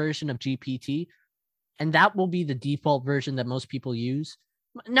 older version of GPT, and that will be the default version that most people use.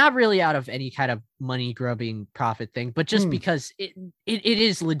 Not really out of any kind of money grubbing profit thing, but just because it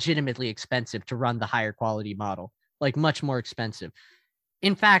is legitimately expensive to run the higher quality model, like much more expensive.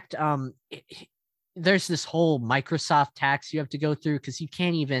 In fact, there's this whole Microsoft tax you have to go through because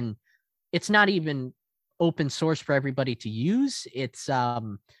it's not even open source for everybody to use. It's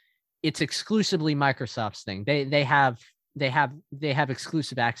exclusively Microsoft's thing. They have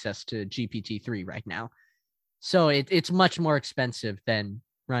exclusive access to GPT-3 right now. So it's much more expensive than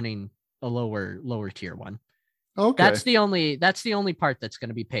running a lower tier one. Okay. That's the only part that's going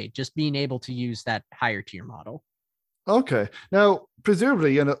to be paid, just being able to use that higher tier model. Okay. Now,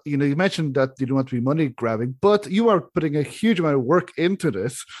 presumably, you mentioned that you don't want to be money grabbing, but you are putting a huge amount of work into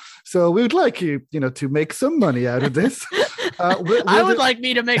this. So we would like you, to make some money out of this. I would like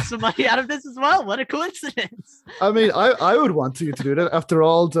me to make some money out of this as well. What a coincidence. I mean, I would want you to do that after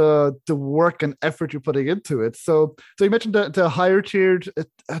all the work and effort you're putting into it. So you mentioned the higher tiered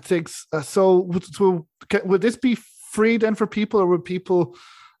things. So would this be free then for people, or would people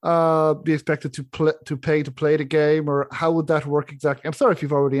be expected to pay to play the game, or how would that work exactly? I'm sorry if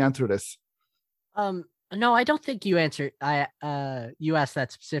you've already answered this. No, I don't think you answered. You asked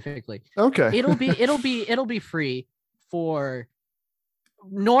that specifically. Okay. It'll be free for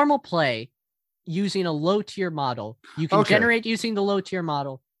normal play using a low tier model. You can generate using the low tier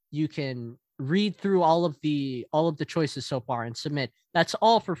model. You can read through all of the choices so far and submit. That's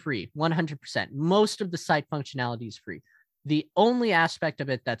all for free, 100%. Most of the site functionality is free. The only aspect of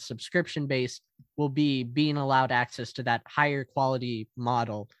it that's subscription based will be being allowed access to that higher quality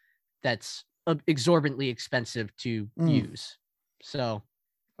model that's exorbitantly expensive to use. So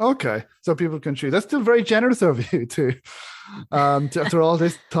okay, so people can choose. That's still very generous of you to after all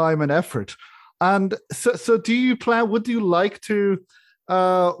this time and effort. And so do you plan, would you like to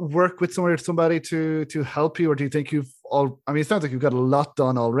work with somebody to help you, or do you think you've all, I mean, it sounds like you've got a lot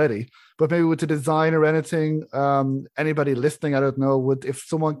done already, but maybe with the design or anything, anybody listening, I don't know, would, if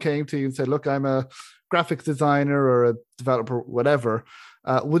someone came to you and said, look, I'm a graphics designer or a developer, whatever,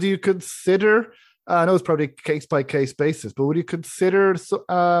 would you consider, I know it's probably case by case basis, but would you consider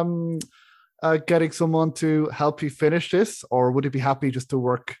getting someone to help you finish this, or would you be happy just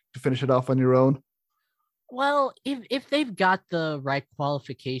to finish it off on your own? well, if they've got the right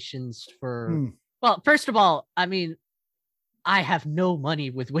qualifications for well, first of all, I mean, I have no money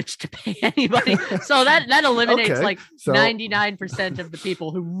with which to pay anybody. So that eliminates Okay, like so 99% of the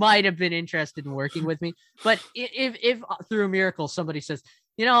people who might have been interested in working with me. But if through a miracle somebody says,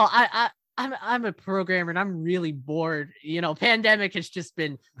 you know, I'm a programmer and I'm really bored. You know, pandemic has just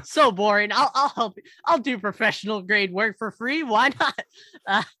been so boring. I'll help. I'll do professional grade work for free. Why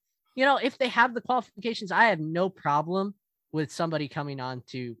not? You know, if they have the qualifications, I have no problem with somebody coming on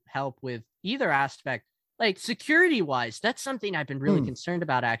to help with either aspect. Like security wise, that's something I've been really concerned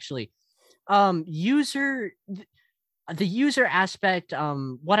about actually. The user aspect,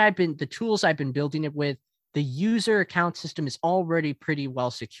 the tools I've been building it with, the user account system is already pretty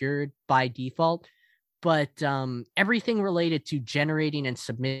well secured by default, but everything related to generating and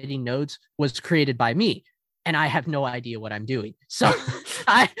submitting nodes was created by me, and I have no idea what I'm doing. So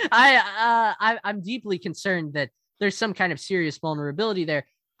I'm deeply concerned that there's some kind of serious vulnerability there.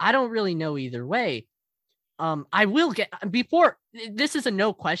 I don't really know either way. I will get, before this is a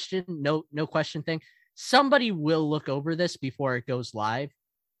no question thing. Somebody will look over this before it goes live.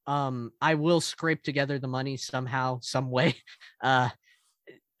 I will scrape together the money somehow, some way.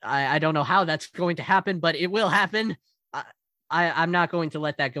 I don't know how that's going to happen, but it will happen. I'm not going to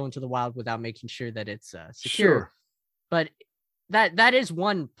let that go into the wild without making sure that it's secure. Sure. But that is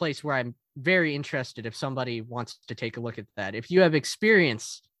one place where I'm very interested if somebody wants to take a look at that. If you have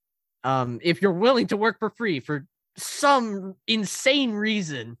experience, if you're willing to work for free for some insane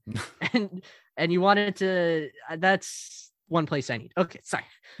reason and you wanted to, that's one place I need. Okay, sorry.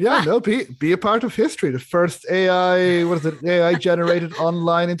 Yeah, no, be a part of history. The first AI generated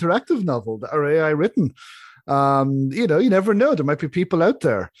online interactive novel, or AI written. You know, you never know. There might be people out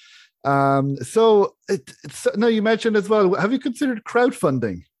there. So now you mentioned as well, have you considered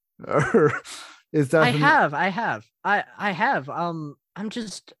crowdfunding? Or is that I have.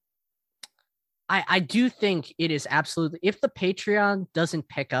 I do think it is absolutely, if the Patreon doesn't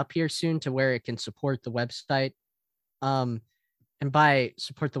pick up here soon to where it can support the website, and by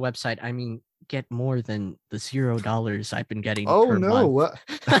support the website, I mean get more than the $0 I've been getting. Oh per no! month.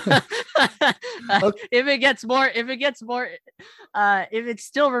 If it gets more, if it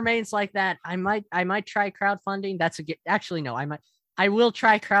still remains like that, I might try crowdfunding. Actually no, I will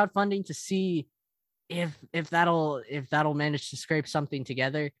try crowdfunding to see if that'll manage to scrape something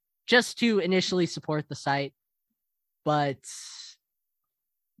together, just to initially support the site. But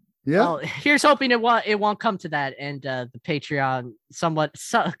yeah, well, here's hoping it won't come to that, and the Patreon,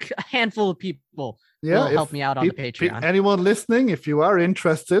 a handful of people will help me out on the Patreon. Anyone listening, if you are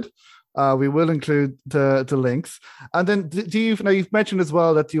interested, we will include the links. And then you've mentioned as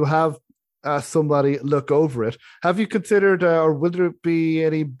well that you have somebody look over it. Have you considered, or will there be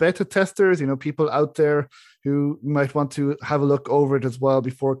any beta testers, you know, people out there who might want to have a look over it as well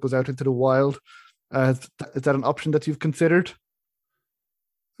before it goes out into the wild? Is that an option that you've considered?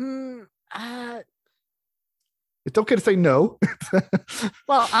 It's okay to say no.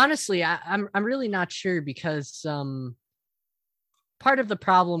 Well, honestly, I'm really not sure, because part of the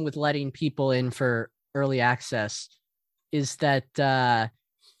problem with letting people in for early access is that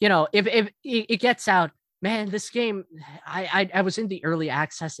you know, if it gets out, man, this game, I was in the early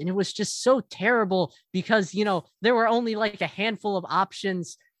access and it was just so terrible because, you know, there were only like a handful of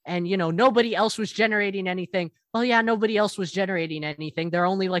options and, you know, nobody else was generating anything. Well, yeah, nobody else was generating anything. There are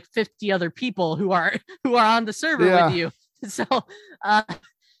only like 50 other people who are on the server with you. So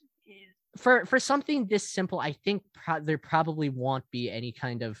for something this simple, I think there probably won't be any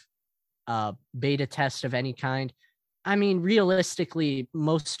kind of beta test of any kind. I mean, realistically,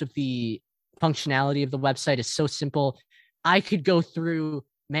 most of the functionality of the website is so simple. I could go through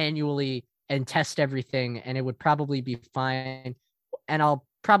manually and test everything and it would probably be fine. And I'll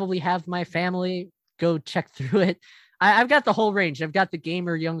probably have my family go check through it. I've got the whole range. I've got the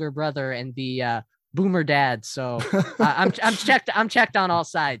gamer younger brother and the boomer dad. So I'm checked on all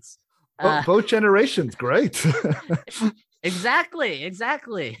sides. Both generations, great. Exactly.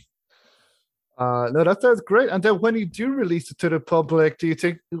 No, that sounds great. And then when you do release it to the public, do you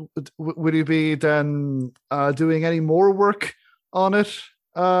think would you be then doing any more work on it?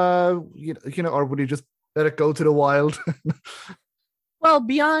 Or would you just let it go to the wild? Well,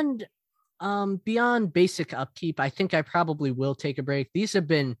 beyond basic upkeep, I think I probably will take a break. These have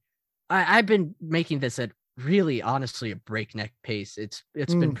been I've been making this at really honestly a breakneck pace. It's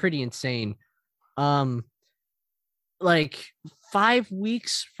been pretty insane. Like 5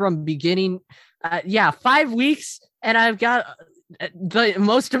 weeks from beginning. 5 weeks, and I've got the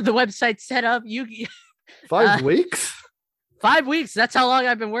most of the website set up. 5 weeks? 5 weeks. That's how long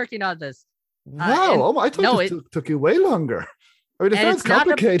I've been working on this. Wow. I thought it took you way longer. I mean, it sounds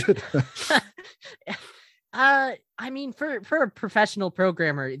complicated. I mean, for a professional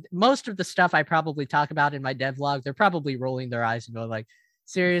programmer, most of the stuff I probably talk about in my devlog, they're probably rolling their eyes and going like,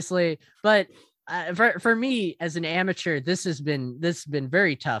 seriously. But for me as an amateur, this has been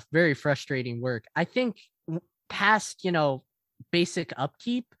very tough, very frustrating work. I think past, basic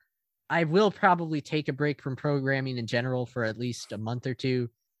upkeep, I will probably take a break from programming in general for at least a month or two.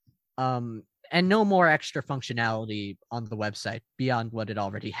 And no more extra functionality on the website beyond what it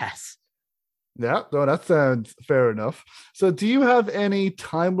already has. Yeah, no, that sounds fair enough. So do you have any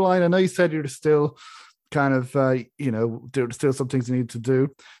timeline? I know you said you're still kind of, there's still some things you need to do.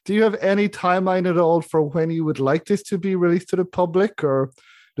 Do you have any timeline at all for when you would like this to be released to the public? Or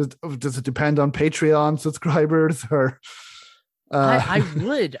does it depend on Patreon subscribers? Or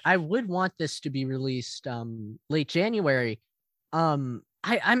I would want this to be released late January. I'm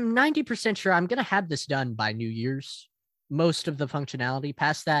 90% sure I'm going to have this done by New Year's. Most of the functionality.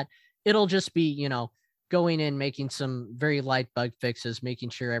 Past that, it'll just be, going in, making some very light bug fixes, making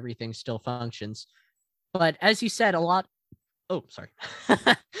sure everything still functions. But as you said, a lot of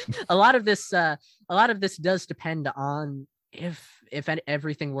this does depend on if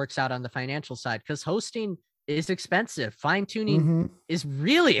everything works out on the financial side, because hosting is expensive. Fine tuning is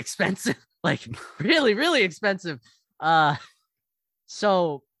really expensive, like really, really expensive.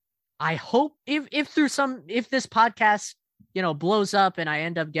 So I hope if this podcast, blows up and I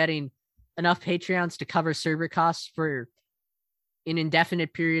end up getting enough Patreons to cover server costs for an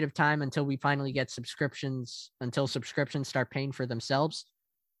indefinite period of time until we finally get subscriptions, until subscriptions start paying for themselves,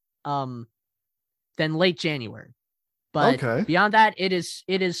 then late January. But beyond that, it is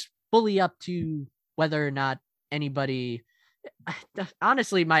fully up to whether or not anybody.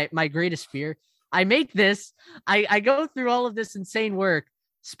 Honestly, my greatest fear, I make this, I go through all of this insane work,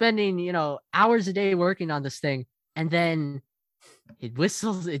 spending, hours a day working on this thing, and then it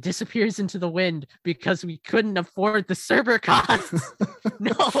disappears into the wind because we couldn't afford the server costs.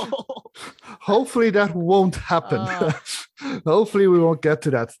 No. Hopefully that won't happen. Hopefully we won't get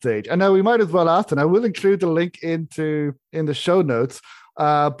to that stage. And now we might as well ask, and I will include the link in the show notes.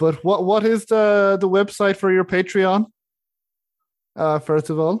 But what is the website for your Patreon? First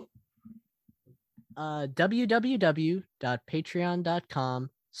of all,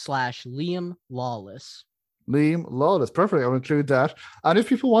 www.patreon.com/LiamLawless. Liam Lawless. Perfect. I'll include that. And if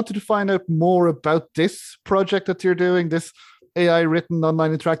people wanted to find out more about this project that you're doing, this AI written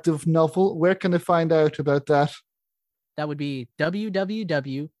online interactive novel, where can they find out about that? That would be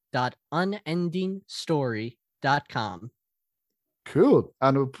www.unendingstory.com. Cool.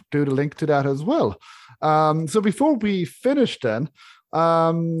 And we'll do the link to that as well. So before we finish then,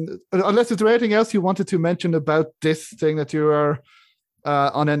 unless is there anything else you wanted to mention about this thing that you are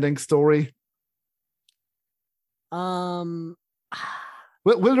Unending Story? Will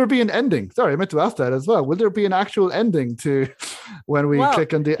there be an ending? Sorry, I meant to ask that as well. Will there be an actual ending to when we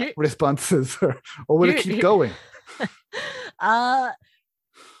click on the responses, or will it keep going?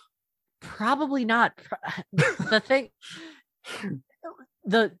 Probably not.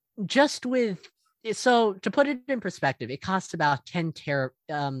 So to put it in perspective, it costs about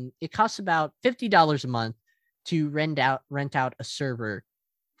it costs about $50 a month to rent out a server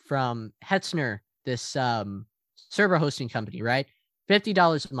from Hetzner, this server hosting company, right?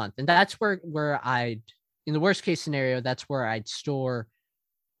 $50 a month. And that's where I'd, in the worst case scenario, that's where I'd store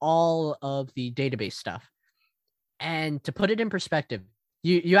all of the database stuff. And to put it in perspective,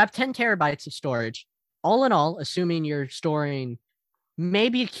 you have 10 terabytes of storage. All in all, assuming you're storing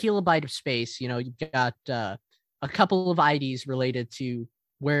maybe a kilobyte of space, you've got a couple of IDs related to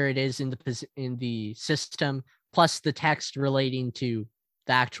where it is in the system, plus the text relating to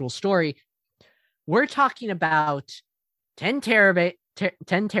the actual story. We're talking about 10 terabyte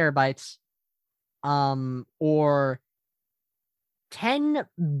 10 terabytes, or 10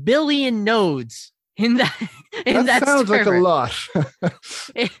 billion nodes in that that sounds server. like a lot.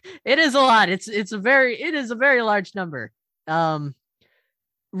 It is a lot. It is a very large number.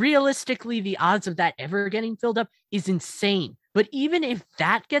 Realistically, the odds of that ever getting filled up is insane. But even if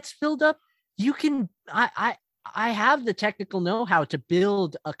that gets filled up, you can I have the technical know-how to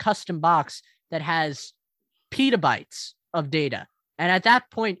build a custom box that has petabytes of data. And at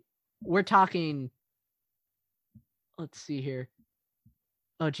that point, we're talking, let's see here.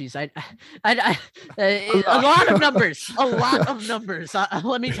 Oh, geez. A lot of numbers. A lot of numbers.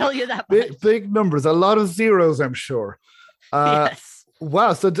 Let me tell you that much. Big numbers. A lot of zeros, I'm sure. Yes.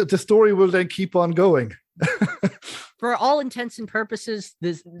 Wow. So the story will then keep on going. For all intents and purposes,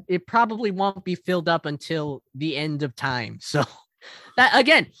 it probably won't be filled up until the end of time. So that's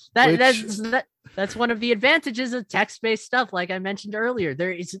one of the advantages of text-based stuff. Like I mentioned earlier,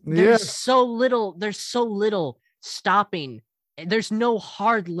 there's so little stopping. There's no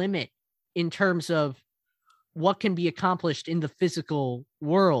hard limit in terms of what can be accomplished in the physical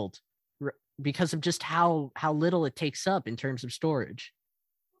world because of just how little it takes up in terms of storage.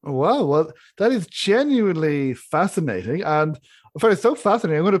 Wow, well, that is genuinely fascinating, and I find it so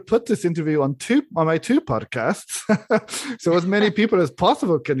fascinating. I'm going to put this interview on my two podcasts, so as many people as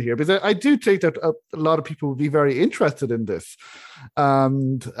possible can hear, because I do think that a lot of people will be very interested in this.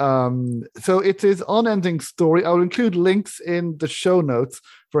 And so it is Unending Story. I will include links in the show notes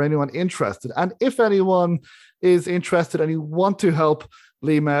for anyone interested. And if anyone is interested and you want to help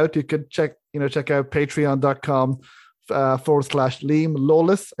Liam out, you can check out patreon.com. /Liam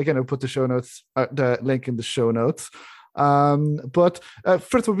Lawless. Again, I'll put the link in the show notes. But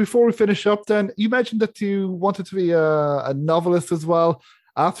first of all, before we finish up, then you mentioned that you wanted to be a novelist as well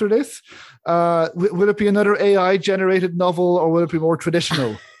after this. Will it be another AI generated novel, or will it be more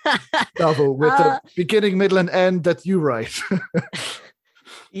traditional novel with the beginning, middle, and end that you write?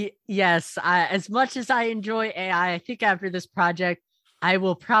 Yes. As much as I enjoy AI, I think after this project, I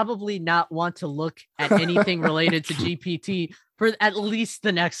will probably not want to look at anything related to GPT for at least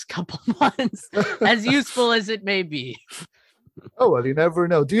the next couple months, as useful as it may be. Oh, well, you never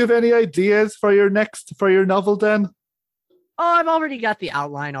know. Do you have any ideas for your novel then? Oh, I've already got the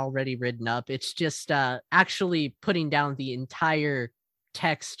outline already written up. It's just actually putting down the entire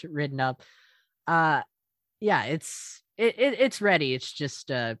text written up. Yeah, it's ready. It's just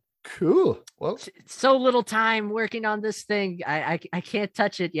cool. Well, so little time working on this thing. I can't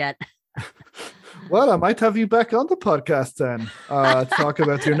touch it yet. Well, I might have you back on the podcast then. Talk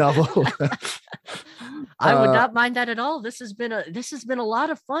about your novel. I would not mind that at all. This has been a lot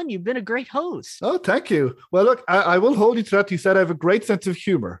of fun. You've been a great host. Oh, thank you. Well, look, I will hold you to that. You said I have a great sense of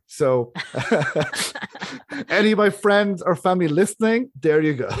humor. So any of my friends or family listening, there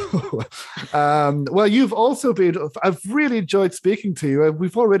you go. Well, you've also I've really enjoyed speaking to you.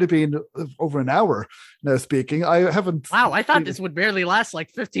 We've already been over an hour now speaking. I haven't. Wow, I thought this would barely last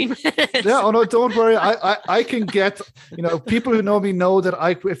like 15 minutes. Yeah, oh no, don't worry. I can get, people who know me know that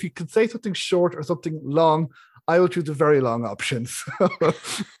if you can say something short or something long, I will choose the very long options.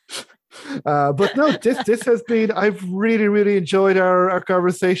 But no, this has been, I've really, really enjoyed our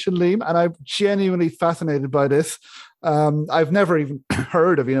conversation, Liam, and I'm genuinely fascinated by this. I've never even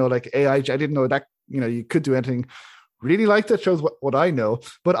heard of, like AI. I didn't know that, you could do anything really like that. Shows what I know,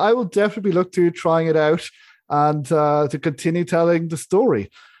 but I will definitely look to trying it out and to continue telling the story.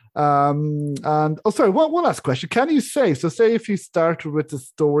 And sorry, one last question. Can you say if you start with the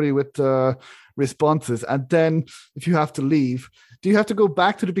story with responses, and then if you have to leave, do you have to go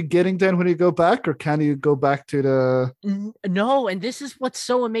back to the beginning then when you go back, or can you go back to the... No, and this is what's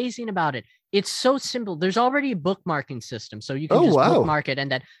so amazing about it. It's so simple. There's already a bookmarking system, so you can bookmark it,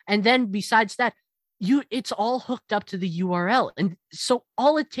 and then besides that, it's all hooked up to the URL. And so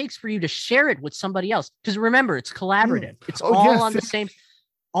all it takes for you to share it with somebody else, because remember, it's collaborative. It's on the same.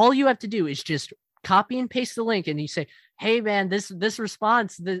 All you have to do is just copy and paste the link, and you say, "Hey, man, this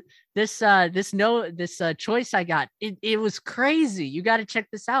response, this choice I got, it was crazy. You got to check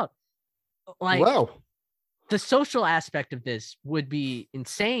this out." Like, wow. The social aspect of this would be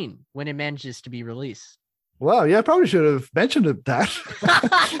insane when it manages to be released. Wow, yeah, I probably should have mentioned that.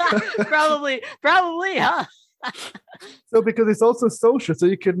 probably, huh? So because it's also social, so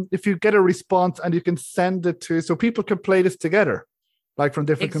you can, if you get a response and you can send it to, so people can play this together, like from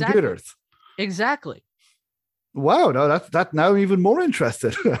different computers. Exactly. Wow, no, that's now even more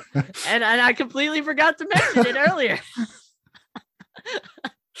interested. and I completely forgot to mention it earlier.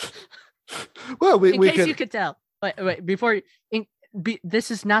 Well, in case you could tell. Wait, before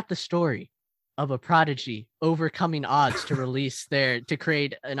this is not the story. of a prodigy overcoming odds to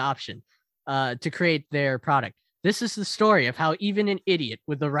create an option, to create their product. This is the story of how even an idiot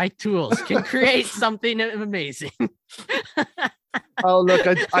with the right tools can create something amazing. Oh, look,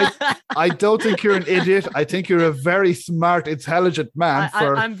 I don't think you're an idiot. I think you're a very smart, intelligent man.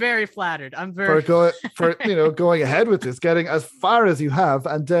 I'm very flattered. For going ahead with this, getting as far as you have,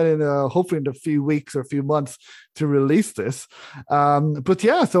 and then hopefully in a few weeks or a few months to release this. But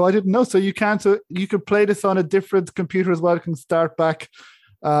yeah, so I didn't know. So you can play this on a different computer as well. You can start back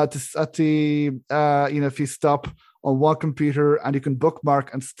if you stop on one computer, and you can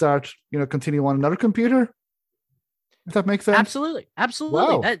bookmark and start, continue on another computer. If that makes sense. Absolutely.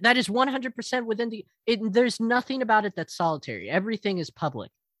 Wow. That is 100% within there's nothing about it that's solitary. Everything is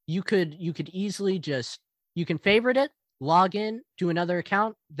public. You could easily you can favorite it, log in to another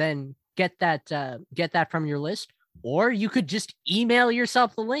account, then get that from your list, or you could just email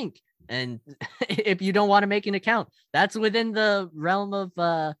yourself the link. And if you don't want to make an account, that's within the realm of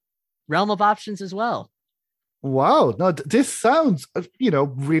options as well. Wow. No, this sounds,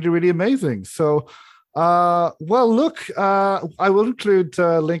 really, really amazing. So, well, look, I will include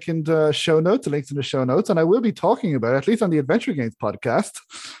links in the show notes, and I will be talking about it, at least on the Adventure Games podcast,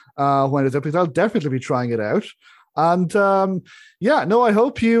 when it's up, because I'll definitely be trying it out. And I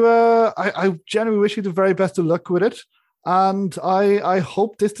hope you, I genuinely wish you the very best of luck with it. And I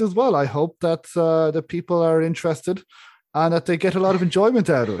hope this as well. I hope that the people are interested and that they get a lot of enjoyment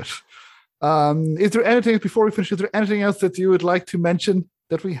out of it. Is there anything, before we finish, is there anything else that you would like to mention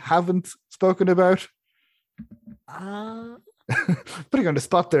that we haven't spoken about? Putting you on the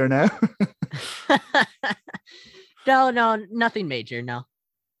spot there now. No, nothing major, no.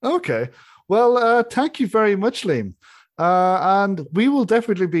 Okay. Well, thank you very much, Liam. And we will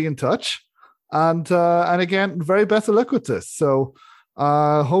definitely be in touch. And again, very best of luck with this. So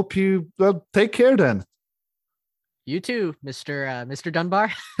hope you take care then. You too, Mr.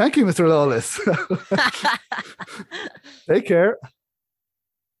 Dunbar. Thank you, Mr. Lawless. Take care.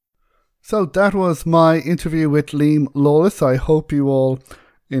 So that was my interview with Liam Lawless. I hope you all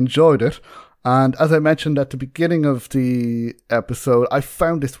enjoyed it. And as I mentioned at the beginning of the episode, I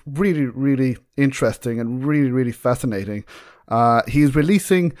found this really, really interesting and really, really fascinating. He's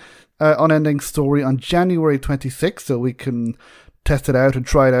releasing Unending Story on January 26th, so we can test it out and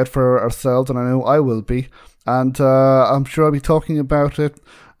try it out for ourselves, and I know I will be. And I'm sure I'll be talking about it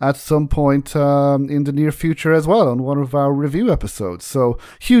at some point in the near future as well on one of our review episodes. So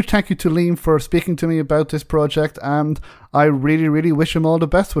huge thank you to Liam for speaking to me about this project, and I really, really wish him all the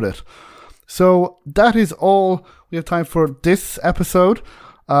best with it. So that is all we have time for this episode.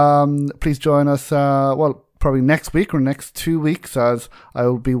 Please join us, probably next week or next 2 weeks, as I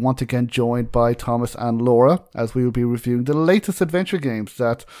will be once again joined by Thomas and Laura, as we will be reviewing the latest adventure games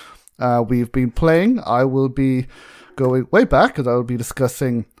that we've been playing. I will be going way back, as I will be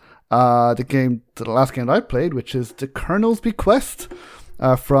discussing the last game I played, which is The Colonel's Bequest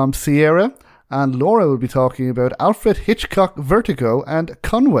from Sierra, and Laura will be talking about Alfred Hitchcock Vertigo and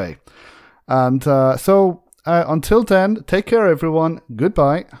Conway. And so until then, take care everyone,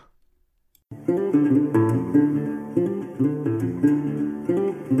 goodbye.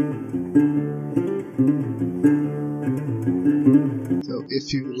 So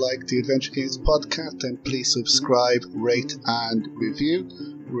if you like the Adventure Games podcast, then please subscribe, rate and review.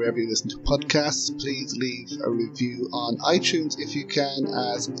 Wherever you listen to podcasts, please leave a review on iTunes if you can,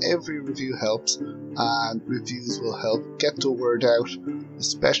 as every review helps, and reviews will help get the word out,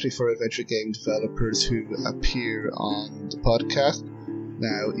 especially for adventure game developers who appear on the podcast.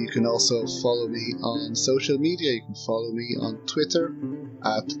 Now, you can also follow me on social media. You can follow me on Twitter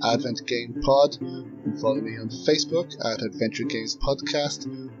at AdventGamePod. You can follow me on Facebook at Adventure Games Podcast.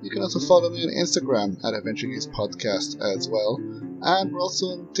 You can also follow me on Instagram at Adventure Games Podcast as well. And we're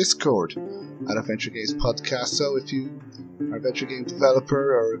also on Discord at Adventure Games Podcast. So if you are a adventure game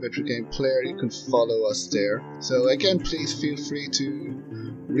developer or adventure game player, you can follow us there. So again, please feel free to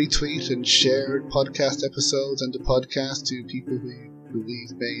retweet and share podcast episodes and the podcast to people who you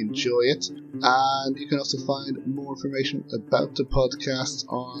believe may enjoy it. And you can also find more information about the podcast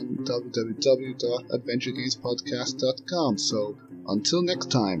on www.adventuregamespodcast.com. So until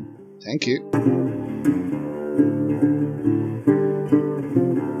next time, thank you.